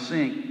high in the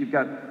sink. You've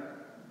got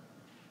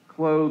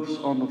clothes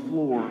on the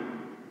floor.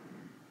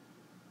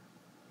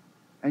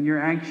 And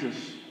you're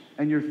anxious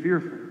and you're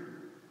fearful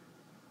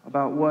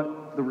about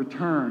what the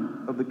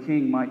return of the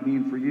King might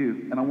mean for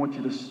you. And I want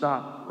you to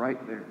stop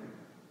right there.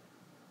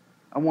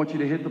 I want you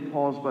to hit the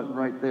pause button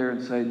right there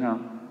and say,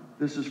 no,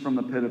 this is from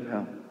the pit of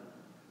hell.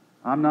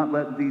 I'm not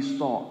letting these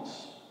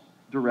thoughts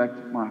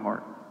direct my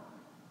heart.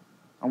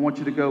 I want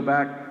you to go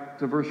back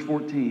to verse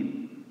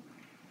 14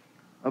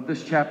 of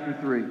this chapter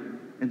 3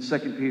 in 2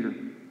 Peter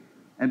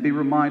and be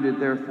reminded,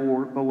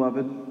 therefore,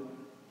 beloved,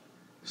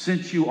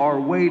 since you are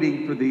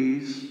waiting for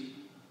these,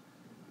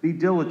 be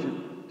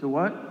diligent to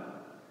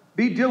what?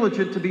 Be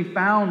diligent to be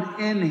found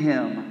in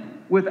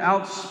him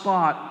without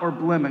spot or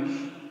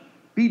blemish.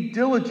 Be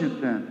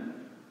diligent then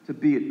to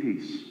be at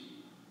peace.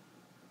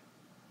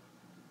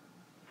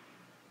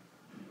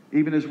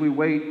 Even as we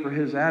wait for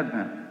his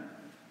advent,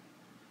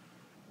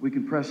 we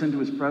can press into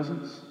his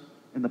presence.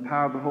 In the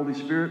power of the Holy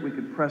Spirit, we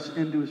can press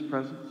into his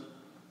presence.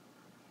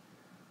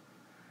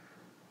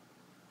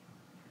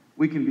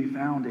 We can be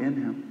found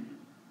in him.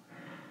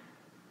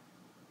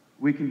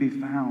 We can be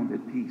found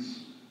at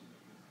peace.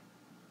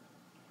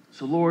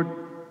 So, Lord,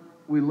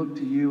 we look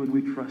to you and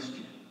we trust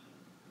you.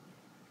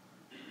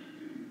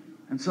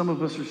 And some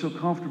of us are so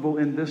comfortable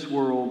in this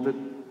world that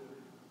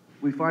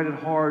we find it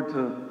hard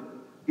to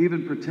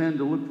even pretend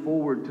to look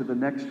forward to the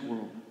next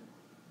world.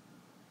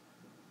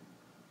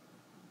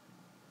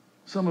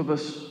 Some of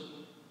us,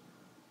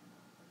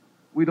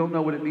 we don't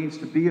know what it means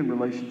to be in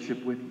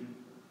relationship with you.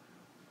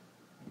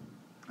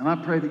 And I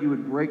pray that you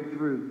would break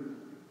through.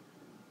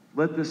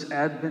 Let this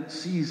Advent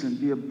season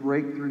be a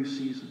breakthrough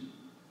season.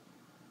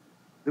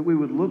 That we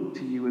would look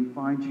to you and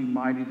find you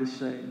mighty to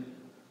save.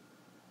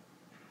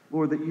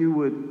 Lord, that you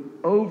would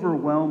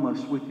overwhelm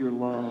us with your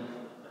love.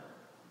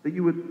 That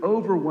you would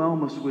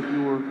overwhelm us with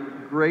your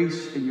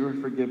grace and your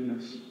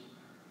forgiveness.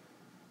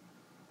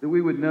 That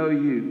we would know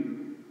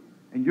you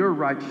and your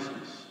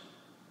righteousness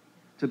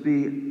to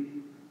be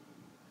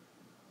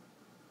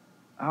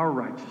our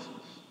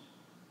righteousness.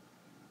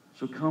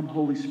 So come,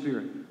 Holy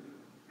Spirit,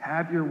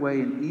 have your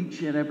way in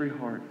each and every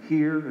heart,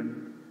 here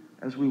and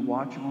as we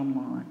watch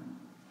online.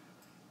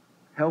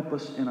 Help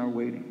us in our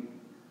waiting.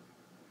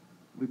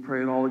 We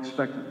pray it all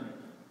expectantly.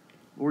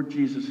 Lord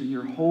Jesus, in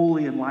your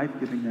holy and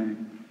life-giving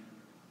name.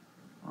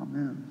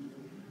 Amen.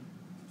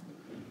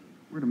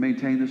 We're to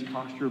maintain this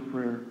posture of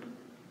prayer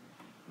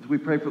as we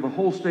pray for the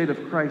whole state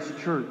of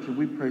Christ's church and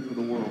we pray for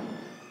the world.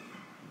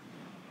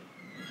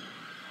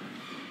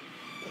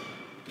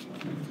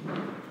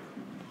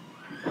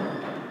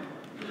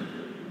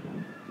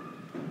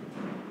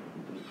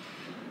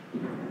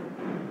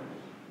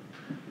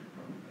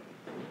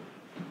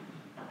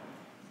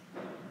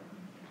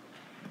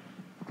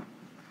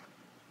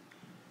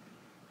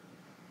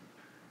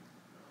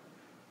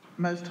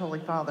 Most Holy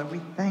Father, we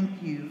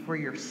thank you for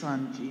your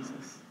Son,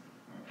 Jesus,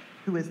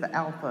 who is the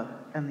Alpha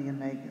and the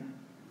Omega,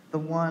 the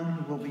one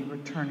who will be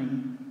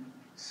returning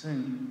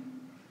soon.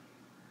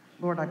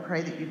 Lord, I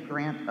pray that you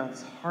grant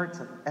us hearts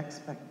of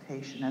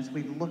expectation as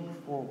we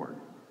look forward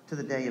to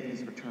the day of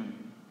his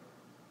return.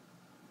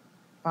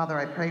 Father,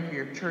 I pray for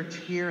your church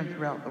here and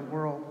throughout the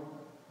world,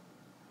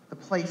 the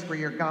place where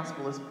your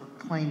gospel is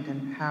proclaimed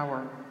in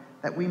power,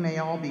 that we may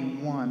all be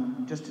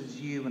one, just as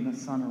you and the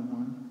Son are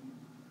one.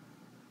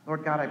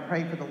 Lord God, I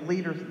pray for the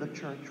leaders of the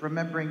church,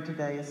 remembering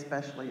today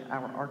especially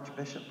our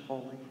Archbishop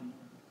Pawleys,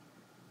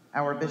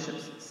 our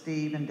bishops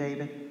Steve and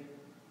David.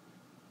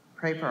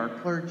 Pray for our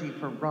clergy,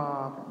 for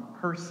Rob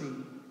and Percy,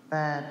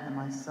 Thad, and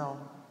myself.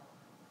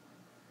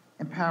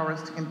 Empower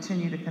us to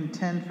continue to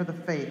contend for the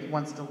faith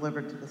once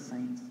delivered to the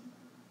saints.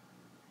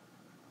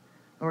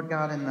 Lord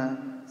God, in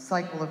the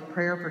cycle of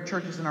prayer for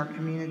churches in our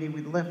community,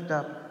 we lift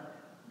up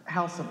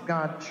House of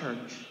God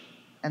Church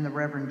and the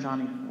Reverend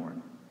Johnny Ford.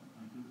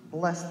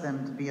 Bless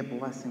them to be a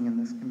blessing in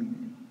this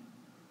community.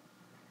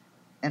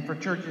 And for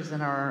churches in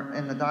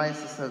the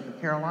Diocese of the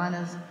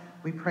Carolinas,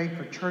 we pray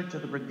for Church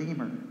of the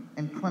Redeemer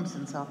in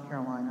Clemson, South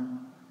Carolina,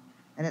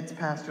 and its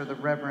pastor, the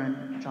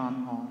Reverend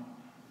John Hall.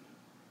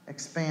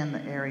 Expand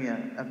the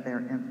area of their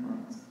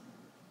influence.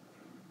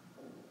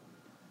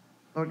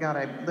 Lord God,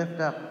 I lift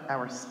up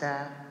our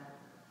staff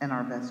and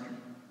our vestry,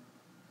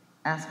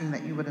 asking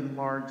that you would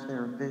enlarge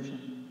their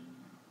vision,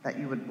 that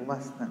you would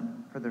bless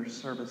them for their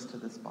service to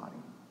this body.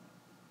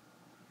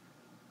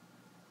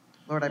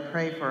 Lord, I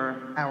pray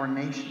for our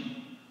nation.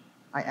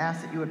 I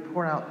ask that you would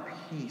pour out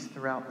peace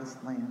throughout this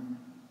land,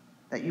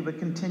 that you would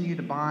continue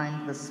to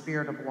bind the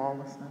spirit of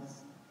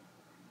lawlessness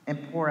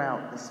and pour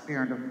out the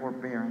spirit of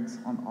forbearance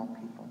on all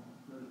people.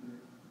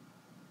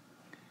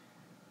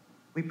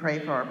 We pray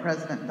for our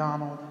President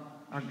Donald,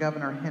 our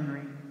Governor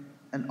Henry,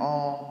 and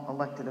all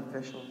elected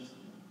officials.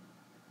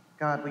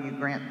 God, will you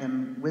grant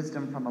them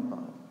wisdom from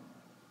above?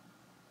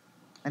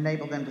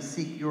 Enable them to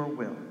seek your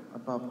will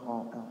above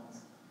all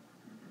else.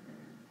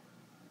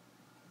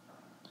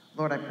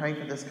 Lord, I pray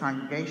for this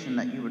congregation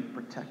that you would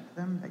protect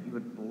them, that you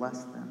would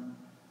bless them,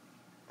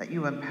 that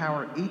you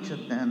empower each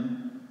of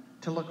them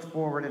to look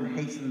forward and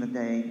hasten the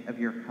day of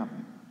your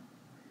coming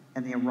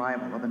and the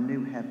arrival of a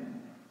new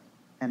heaven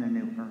and a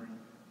new earth.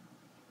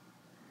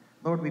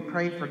 Lord, we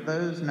pray for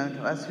those known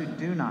to us who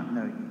do not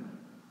know you,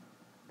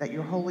 that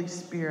your Holy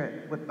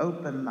Spirit would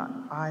open the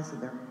eyes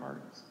of their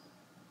hearts,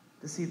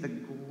 to see the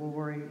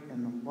glory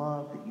and the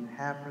love that you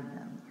have for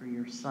them through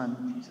your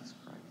Son, Jesus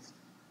Christ.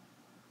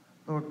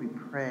 Lord, we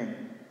pray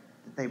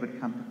that they would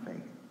come to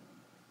faith.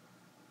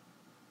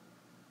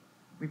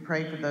 We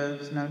pray for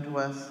those known to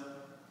us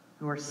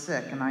who are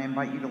sick, and I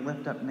invite you to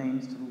lift up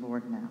names to the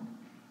Lord now.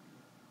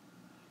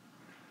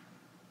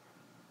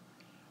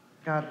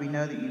 God, we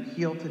know that you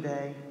heal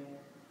today,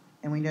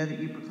 and we know that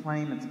you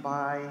proclaim it's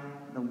by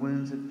the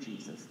wounds of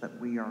Jesus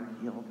that we are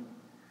healed.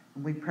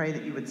 And we pray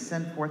that you would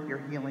send forth your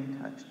healing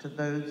touch to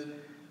those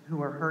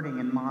who are hurting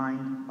in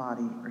mind,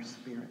 body, or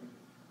spirit.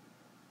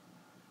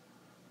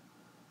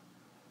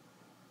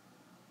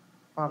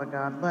 Father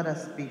God, let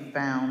us be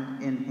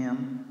found in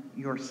him,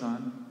 your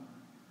Son,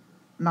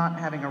 not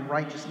having a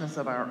righteousness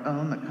of our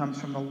own that comes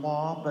from the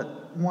law,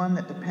 but one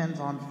that depends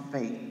on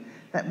faith,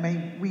 that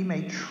we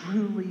may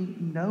truly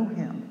know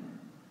him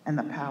and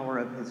the power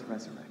of his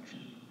resurrection.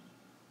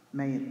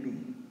 May it be.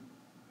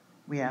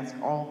 We ask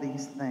all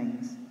these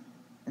things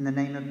in the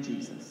name of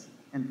Jesus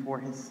and for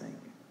his sake.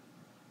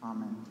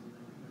 Amen.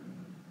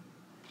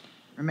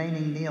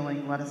 Remaining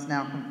kneeling, let us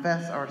now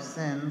confess our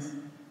sins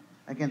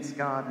against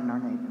God and our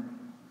neighbor.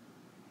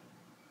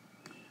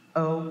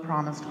 O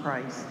promised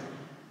Christ,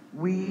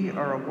 we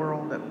are a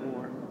world at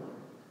war.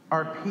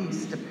 Our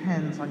peace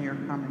depends on your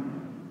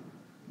coming.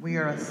 We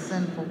are a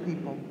sinful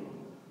people.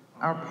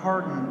 Our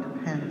pardon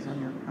depends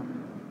on your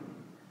coming.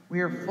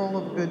 We are full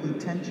of good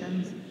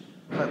intentions,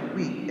 but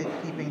weak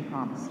at keeping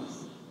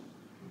promises.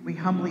 We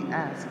humbly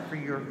ask for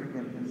your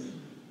forgiveness.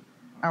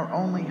 Our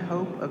only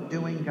hope of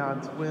doing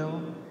God's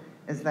will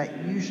is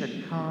that you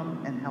should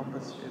come and help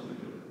us do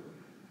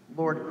it.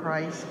 Lord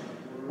Christ,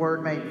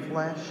 Word made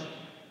flesh,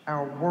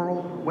 our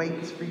world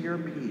waits for your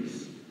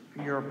peace,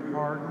 for your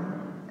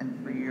pardon,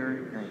 and for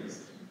your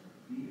grace.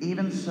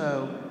 Even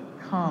so,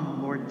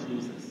 come, Lord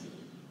Jesus.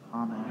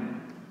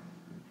 Amen.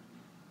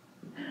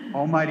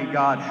 Almighty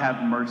God,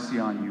 have mercy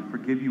on you,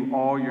 forgive you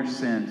all your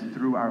sins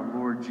through our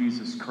Lord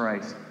Jesus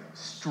Christ,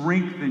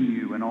 strengthen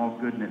you in all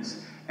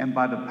goodness, and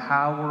by the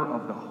power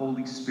of the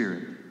Holy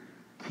Spirit,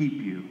 keep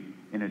you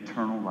in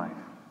eternal life.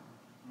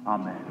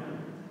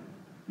 Amen.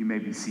 You may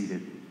be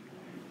seated.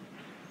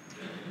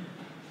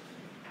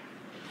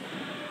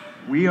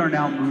 We are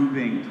now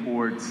moving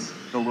towards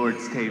the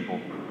Lord's table,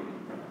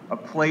 a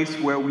place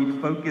where we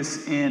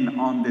focus in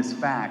on this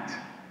fact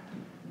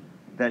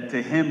that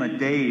to him a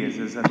day is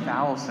as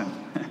 1,000,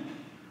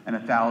 and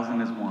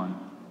 1,000 is one.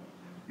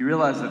 You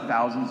realize that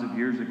thousands of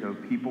years ago,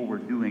 people were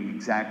doing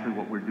exactly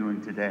what we're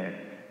doing today,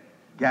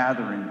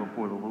 gathering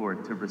before the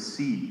Lord to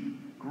receive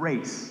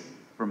grace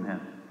from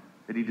him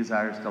that he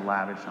desires to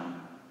lavish on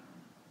them.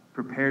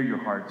 Prepare your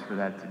hearts for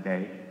that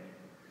today.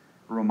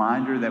 A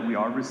reminder that we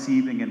are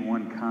receiving in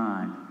one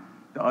kind.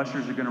 The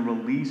ushers are going to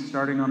release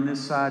starting on this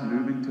side,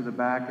 moving to the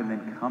back, and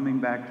then coming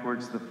back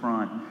towards the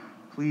front.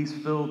 Please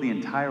fill the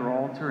entire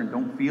altar and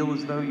don't feel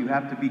as though you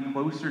have to be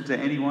closer to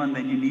anyone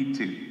than you need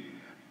to.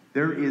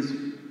 There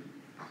is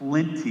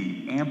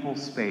plenty, ample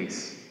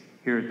space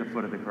here at the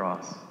foot of the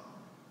cross.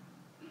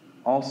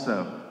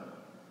 Also,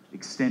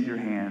 extend your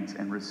hands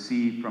and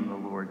receive from the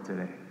Lord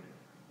today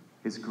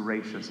his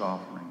gracious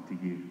offering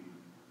to you.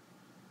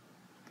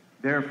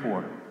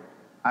 Therefore,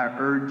 I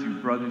urge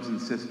you, brothers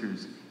and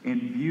sisters,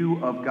 in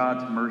view of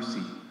God's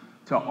mercy,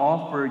 to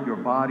offer your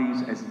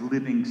bodies as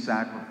living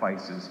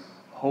sacrifices,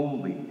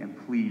 holy and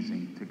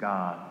pleasing to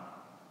God.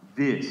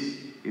 This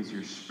is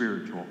your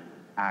spiritual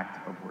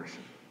act of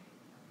worship.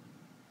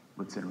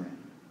 Let's enter in.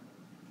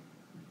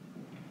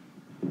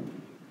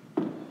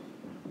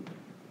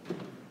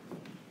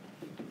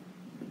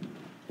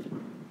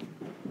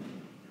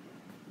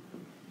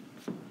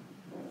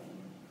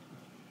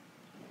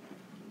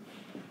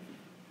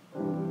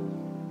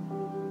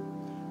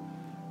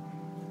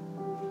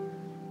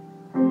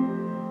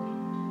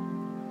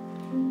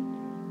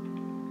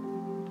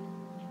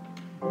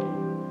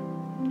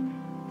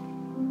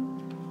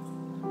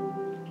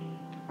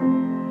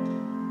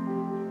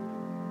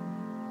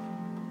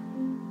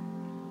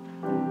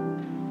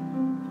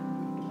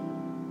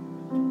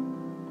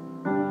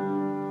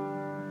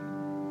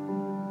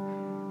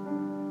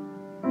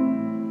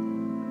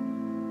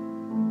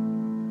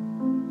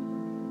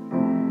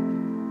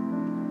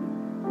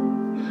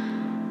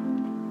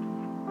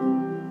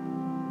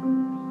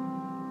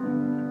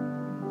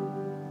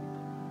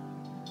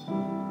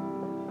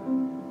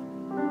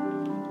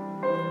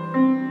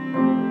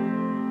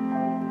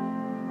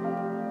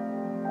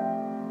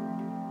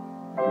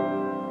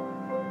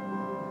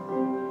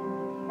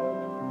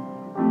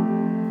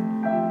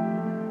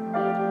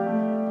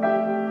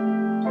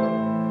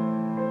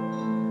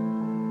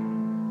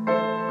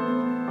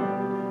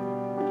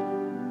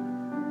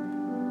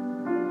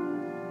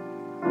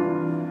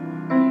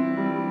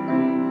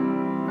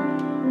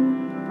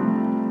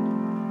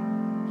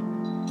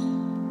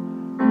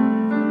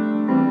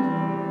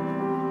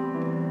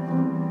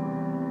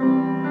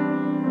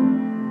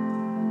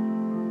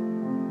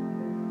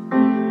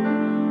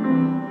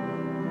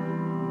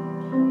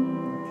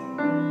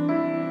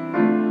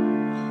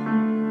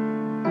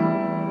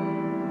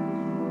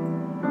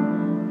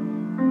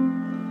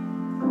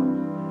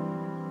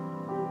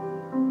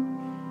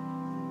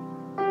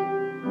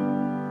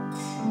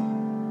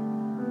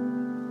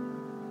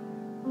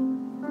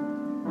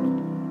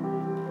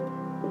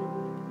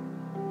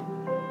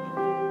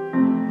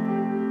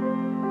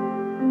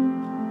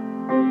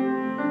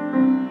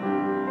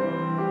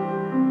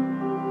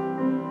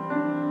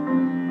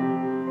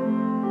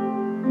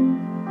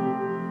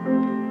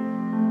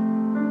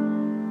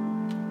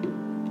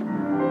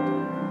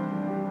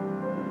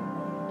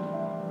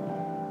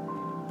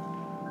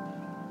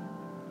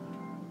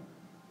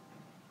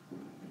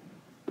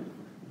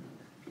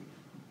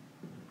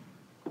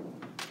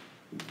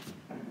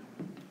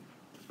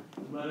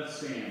 Let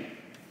us stand.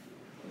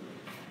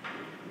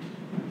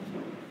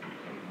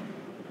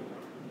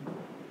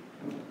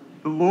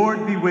 The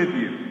Lord be with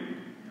you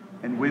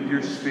and with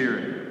your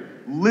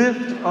spirit.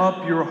 Lift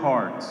up your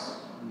hearts.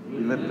 We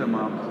lift them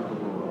up to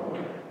the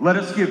Lord. Let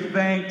us give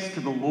thanks to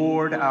the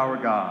Lord our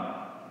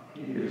God.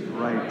 It is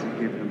right to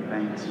give him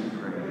thanks and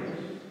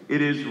praise.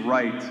 It is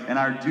right and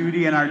our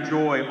duty and our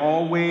joy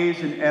always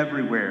and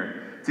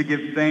everywhere to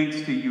give thanks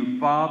to you,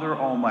 Father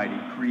Almighty,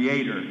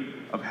 creator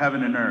of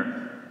heaven and earth.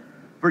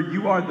 For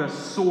you are the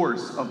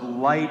source of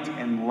light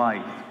and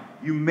life.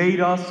 You made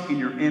us in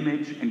your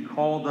image and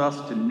called us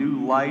to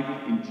new life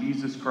in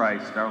Jesus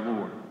Christ our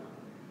Lord.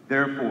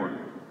 Therefore,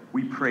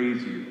 we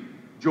praise you,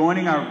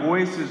 joining our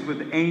voices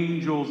with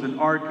angels and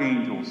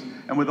archangels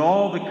and with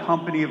all the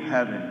company of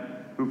heaven,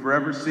 who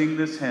forever sing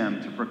this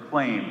hymn to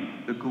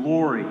proclaim the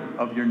glory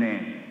of your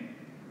name.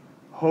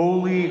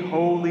 Holy,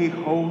 holy,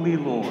 holy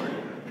Lord,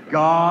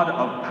 God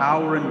of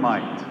power and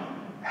might,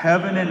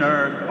 heaven and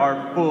earth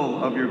are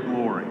full of your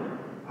glory.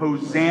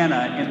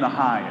 Hosanna in the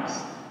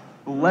highest.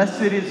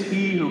 Blessed is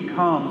he who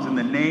comes in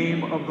the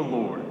name of the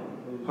Lord.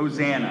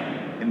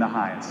 Hosanna in the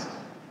highest.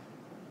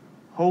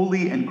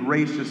 Holy and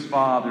gracious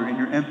Father, in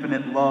your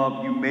infinite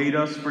love, you made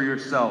us for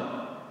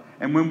yourself.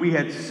 And when we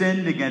had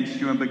sinned against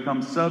you and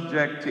become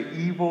subject to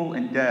evil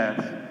and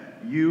death,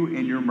 you,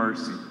 in your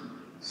mercy,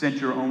 sent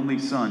your only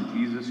Son,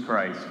 Jesus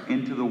Christ,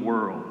 into the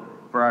world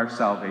for our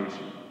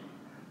salvation.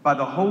 By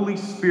the Holy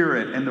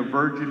Spirit and the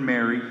Virgin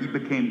Mary, he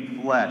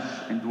became flesh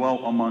and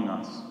dwelt among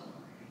us.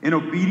 In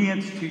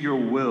obedience to your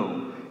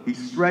will, he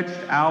stretched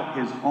out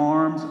his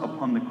arms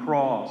upon the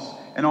cross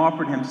and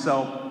offered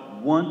himself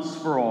once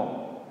for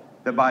all,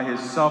 that by his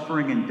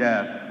suffering and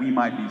death we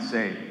might be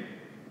saved.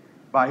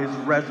 By his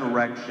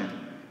resurrection,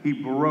 he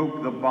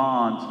broke the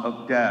bonds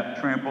of death,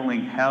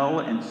 trampling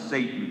hell and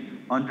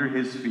Satan under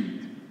his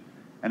feet.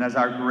 And as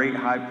our great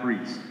high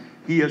priest,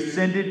 he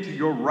ascended to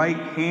your right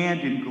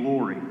hand in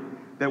glory,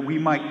 that we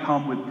might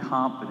come with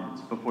confidence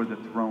before the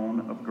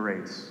throne of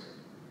grace.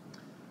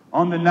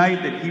 On the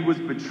night that he was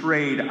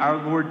betrayed, our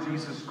Lord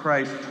Jesus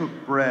Christ took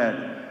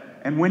bread,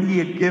 and when he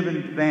had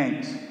given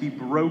thanks, he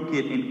broke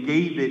it and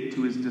gave it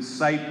to his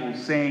disciples,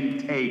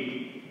 saying,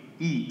 "Take,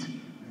 eat.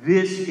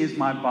 This is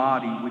my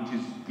body, which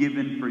is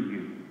given for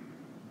you.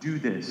 Do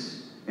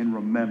this in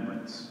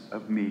remembrance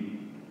of me."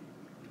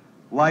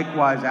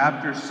 Likewise,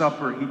 after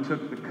supper, he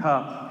took the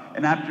cup,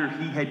 and after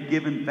he had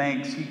given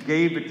thanks, he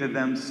gave it to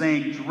them,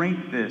 saying,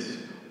 "Drink this,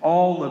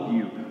 all of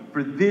you,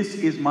 for this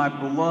is my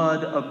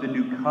blood of the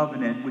new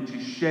covenant, which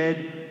is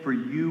shed for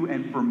you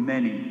and for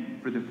many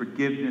for the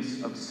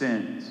forgiveness of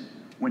sins.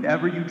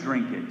 Whenever you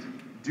drink it,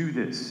 do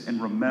this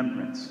in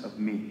remembrance of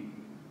me."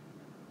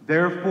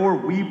 Therefore,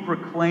 we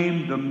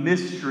proclaim the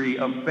mystery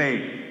of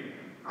faith.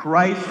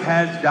 Christ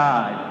has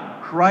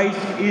died.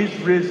 Christ is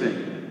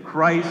risen.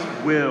 Christ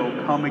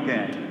will come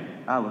again.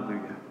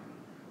 Hallelujah.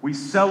 We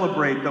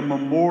celebrate the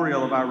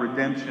memorial of our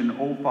redemption,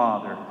 O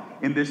Father,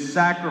 in this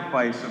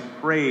sacrifice of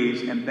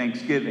praise and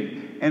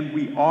thanksgiving, and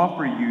we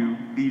offer you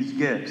these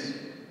gifts.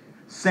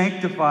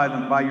 Sanctify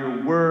them by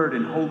your word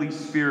and Holy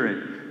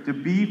Spirit, to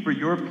be for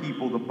your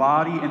people the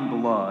body and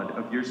blood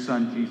of your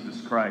Son,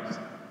 Jesus Christ.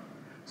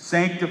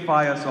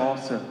 Sanctify us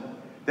also,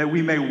 that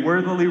we may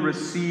worthily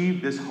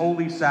receive this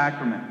holy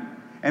sacrament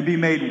and be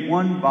made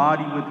one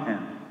body with him,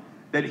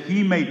 that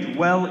he may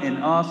dwell in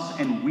us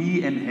and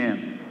we in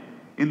him,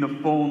 in the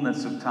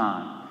fullness of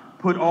time.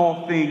 Put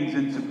all things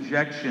in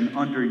subjection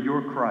under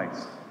your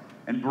Christ,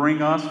 and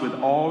bring us with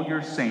all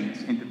your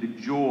saints into the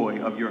joy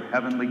of your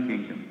heavenly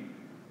kingdom,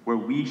 where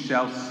we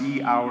shall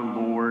see our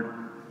Lord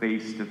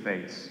face to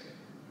face.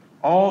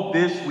 All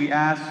this we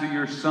ask through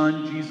your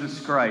Son,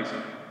 Jesus Christ,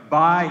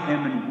 by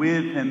him and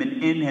with him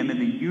and in him, in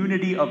the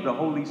unity of the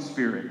Holy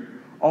Spirit.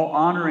 All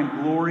honor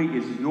and glory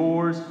is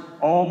yours,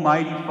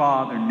 Almighty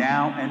Father,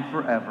 now and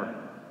forever.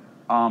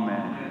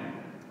 Amen.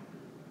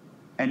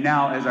 And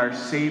now, as our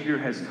Savior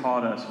has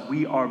taught us,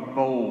 we are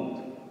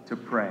bold to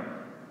pray.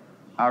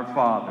 Our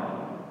Father,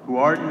 who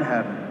art in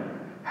heaven,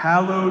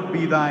 hallowed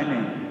be thy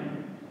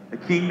name. The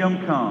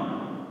kingdom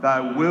come, thy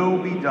will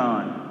be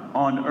done,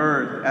 on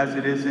earth as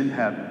it is in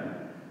heaven.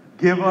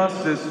 Give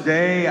us this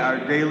day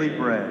our daily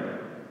bread,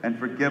 and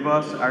forgive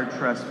us our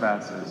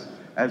trespasses,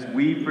 as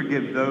we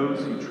forgive those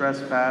who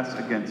trespass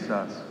against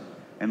us.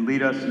 And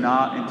lead us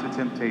not into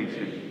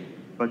temptation,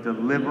 but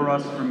deliver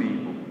us from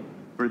evil.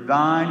 For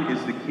thine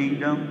is the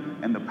kingdom,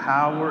 and the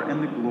power,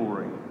 and the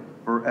glory,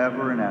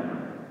 forever and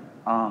ever.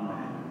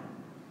 Amen.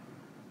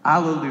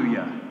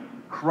 Alleluia.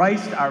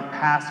 Christ our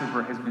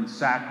Passover has been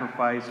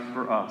sacrificed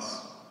for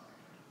us.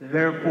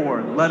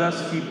 Therefore, let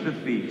us keep the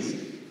feast.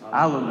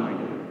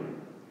 Alleluia.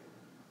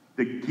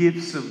 The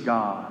gifts of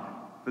God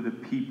for the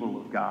people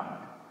of God.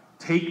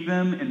 Take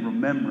them in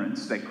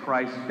remembrance that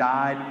Christ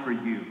died for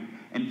you,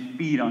 and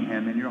feed on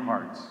him in your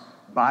hearts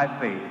by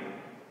faith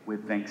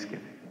with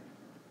thanksgiving.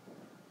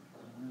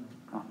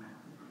 Amen.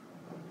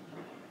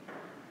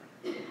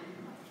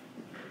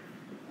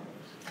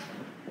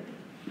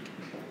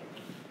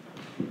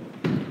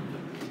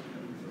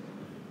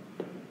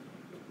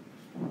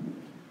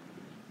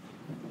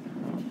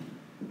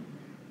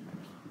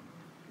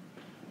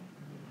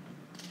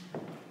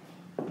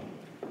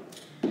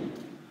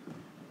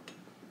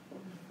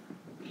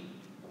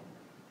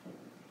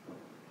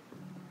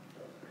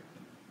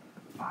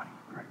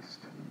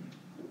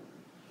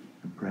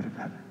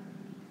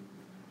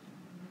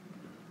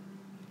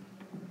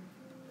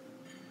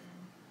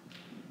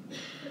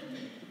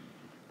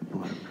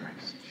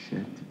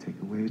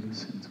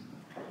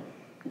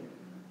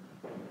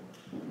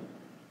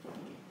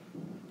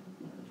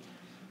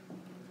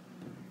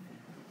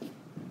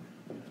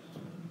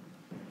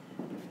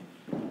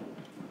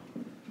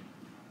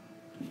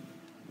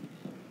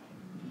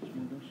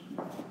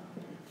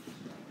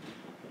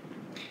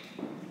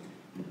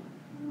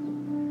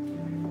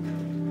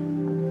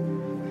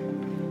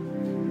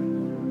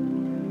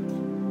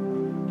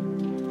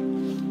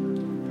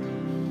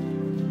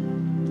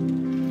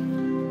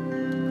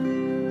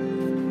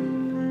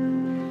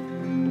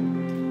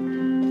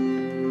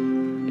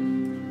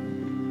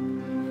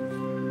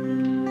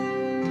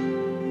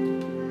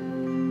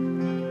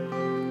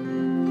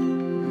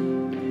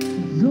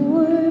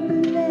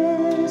 Lord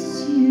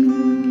bless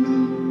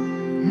you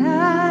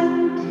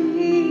and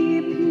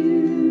keep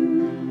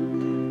you.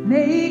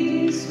 Make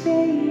his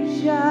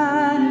face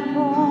shine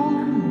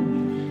upon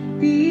you.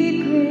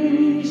 Be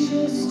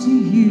gracious to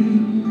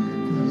you.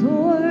 The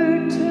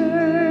Lord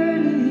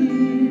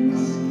turn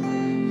his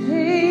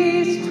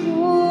face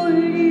toward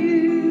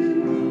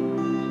you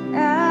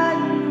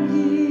and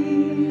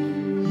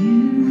give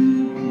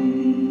you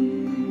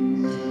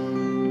peace.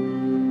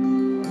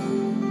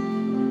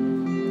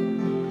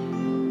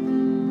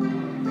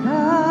 Amen.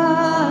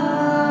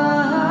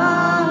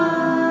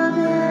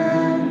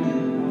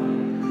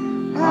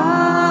 Amen.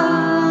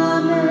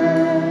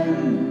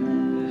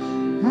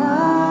 Amen.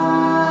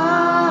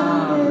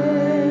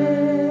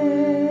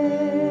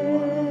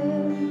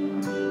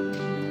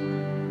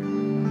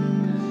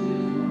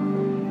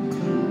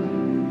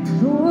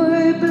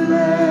 Lord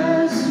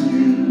bless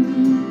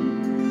you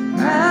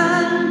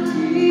and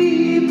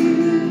keep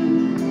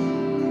you.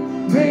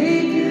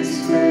 Make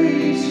his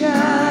face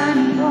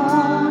shine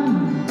upon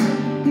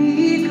you.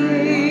 Be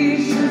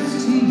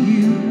gracious to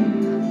you.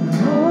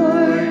 The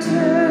Lord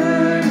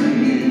turn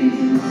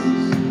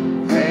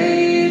his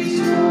face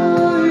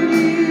toward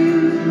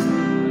you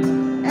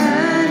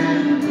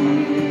and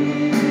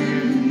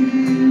give you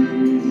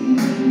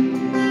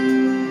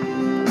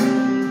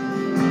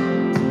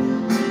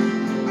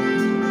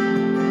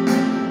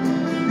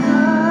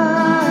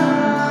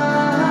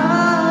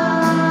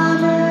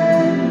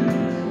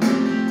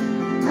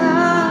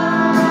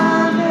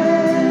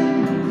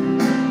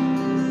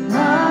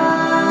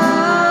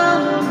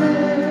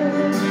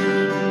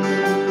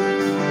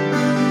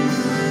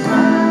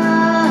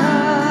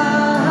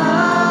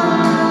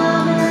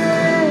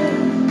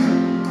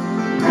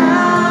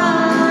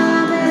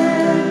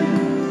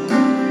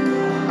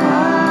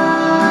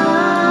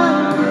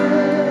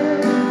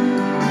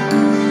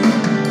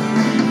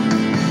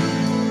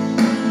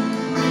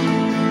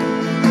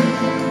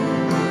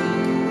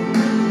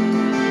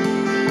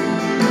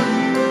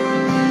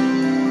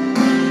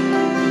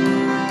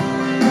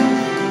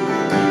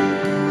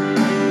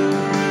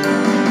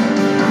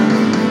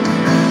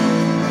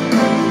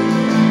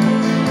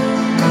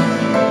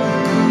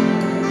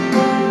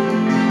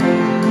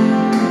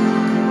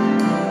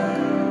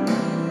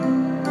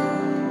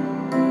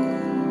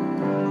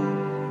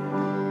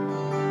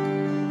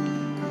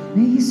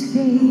May his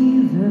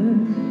favor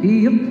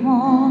be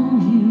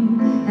upon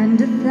you and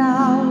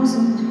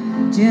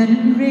 1,000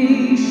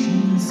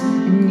 generations,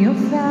 and your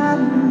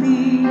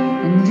family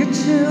and your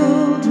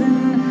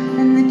children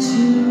and the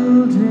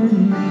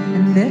children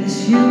and their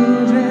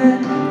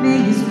children. May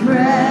his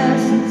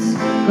presence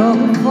go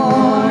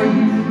before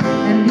you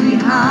and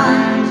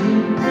behind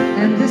you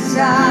and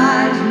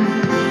beside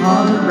you,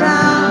 all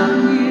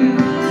around you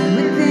and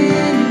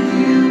within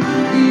you.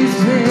 He's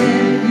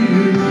with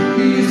you.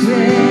 He's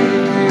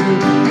with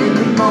you. In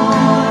the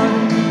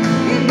morning,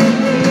 in the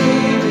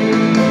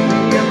evening,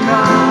 in your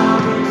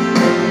coming,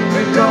 in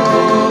your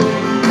going,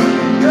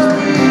 your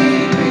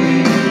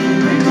weeping,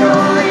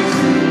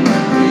 rejoicing.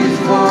 He's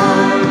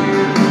for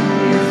you,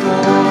 he's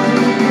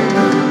for you.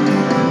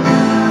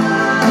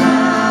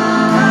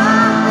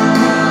 Amen.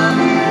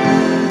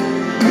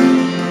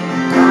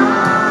 Amen.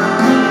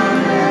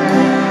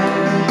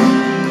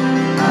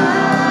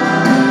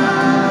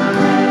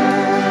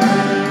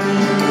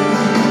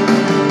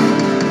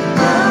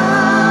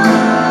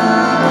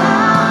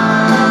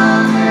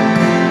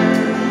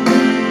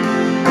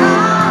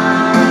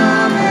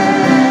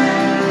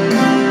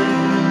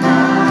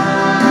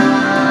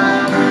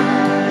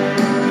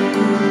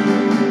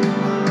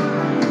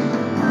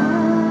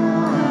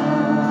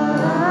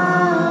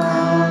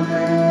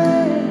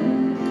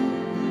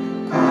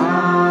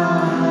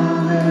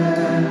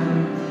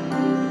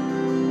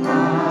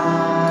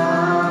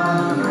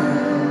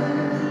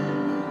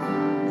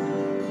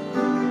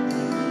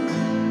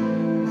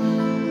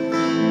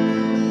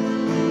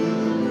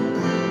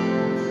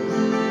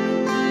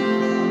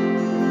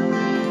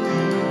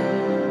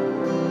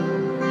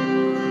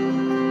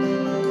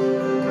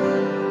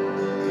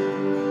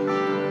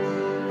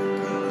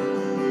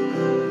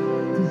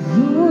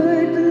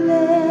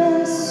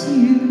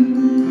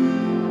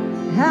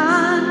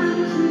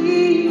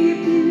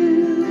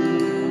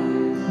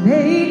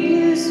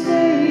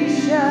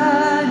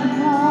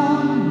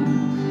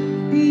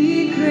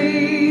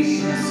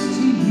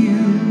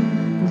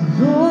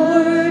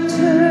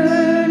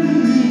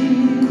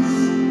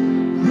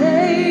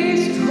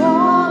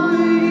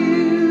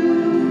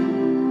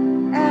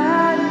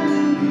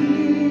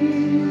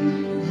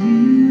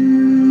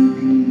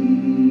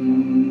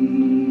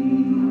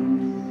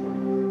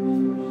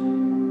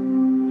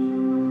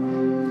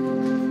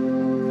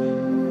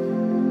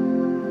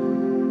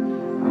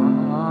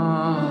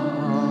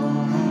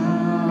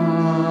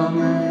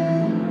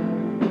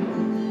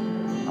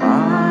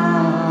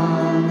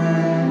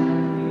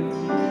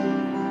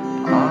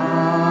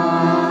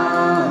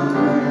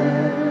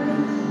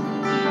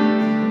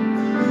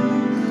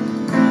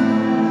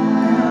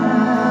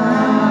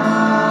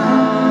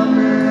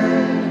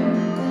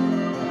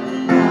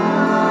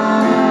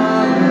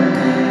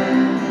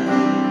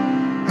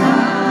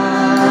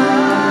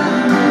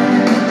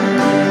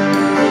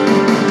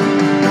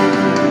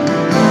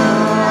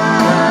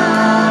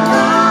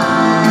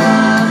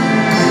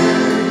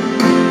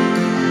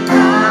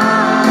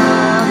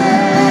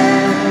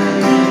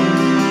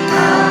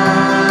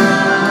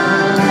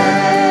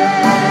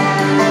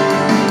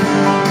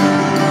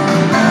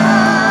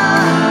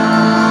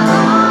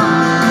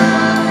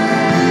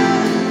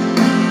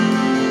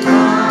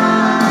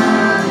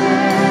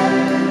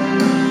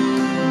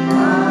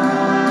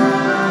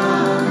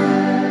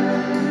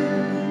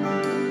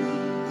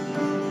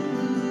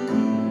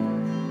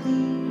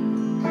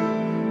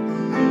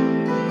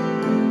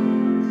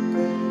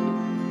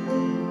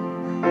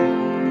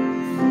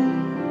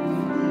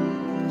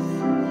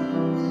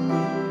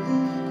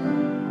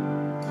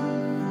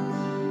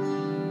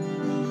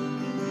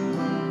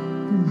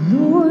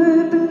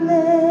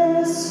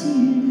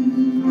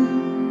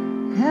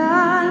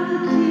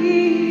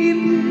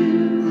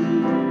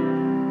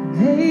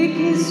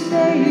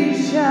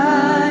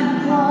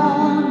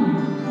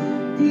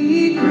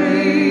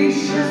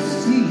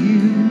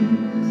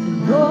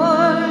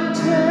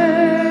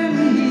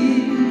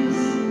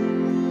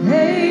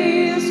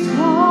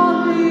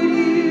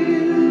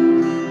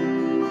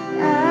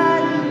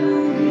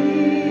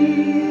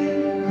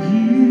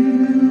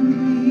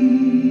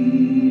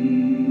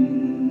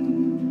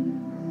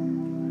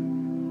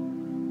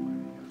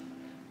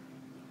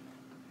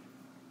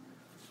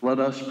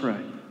 us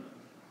pray.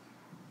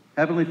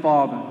 Heavenly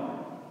Father,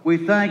 we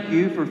thank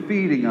you for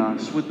feeding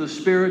us with the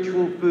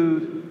spiritual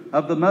food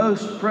of the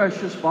most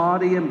precious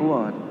body and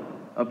blood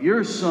of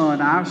your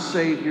Son, our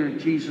Savior,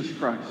 Jesus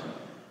Christ,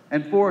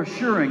 and for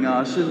assuring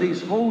us in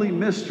these holy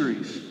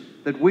mysteries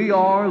that we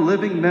are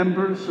living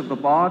members of the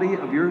body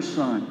of your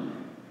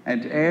Son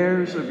and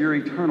heirs of your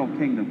eternal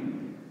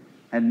kingdom.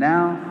 And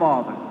now,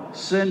 Father,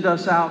 send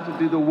us out to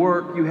do the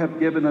work you have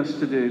given us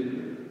to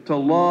do, to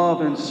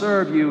love and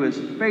serve you as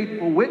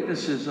faithful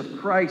witnesses of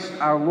Christ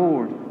our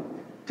Lord.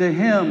 To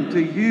him,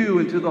 to you,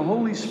 and to the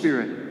Holy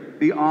Spirit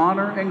be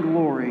honor and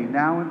glory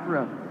now and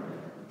forever.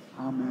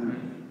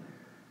 Amen.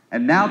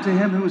 And now to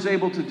him who is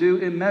able to do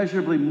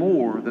immeasurably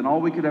more than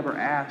all we could ever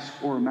ask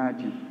or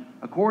imagine,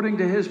 according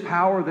to his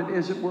power that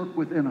is at work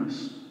within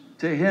us.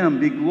 To him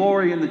be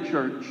glory in the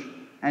church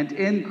and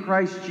in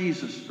Christ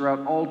Jesus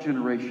throughout all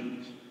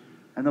generations.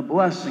 And the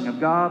blessing of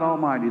God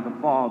Almighty, the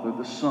Father,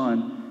 the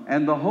Son,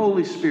 and the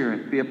Holy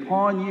Spirit be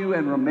upon you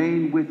and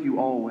remain with you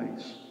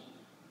always.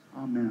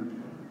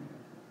 Amen.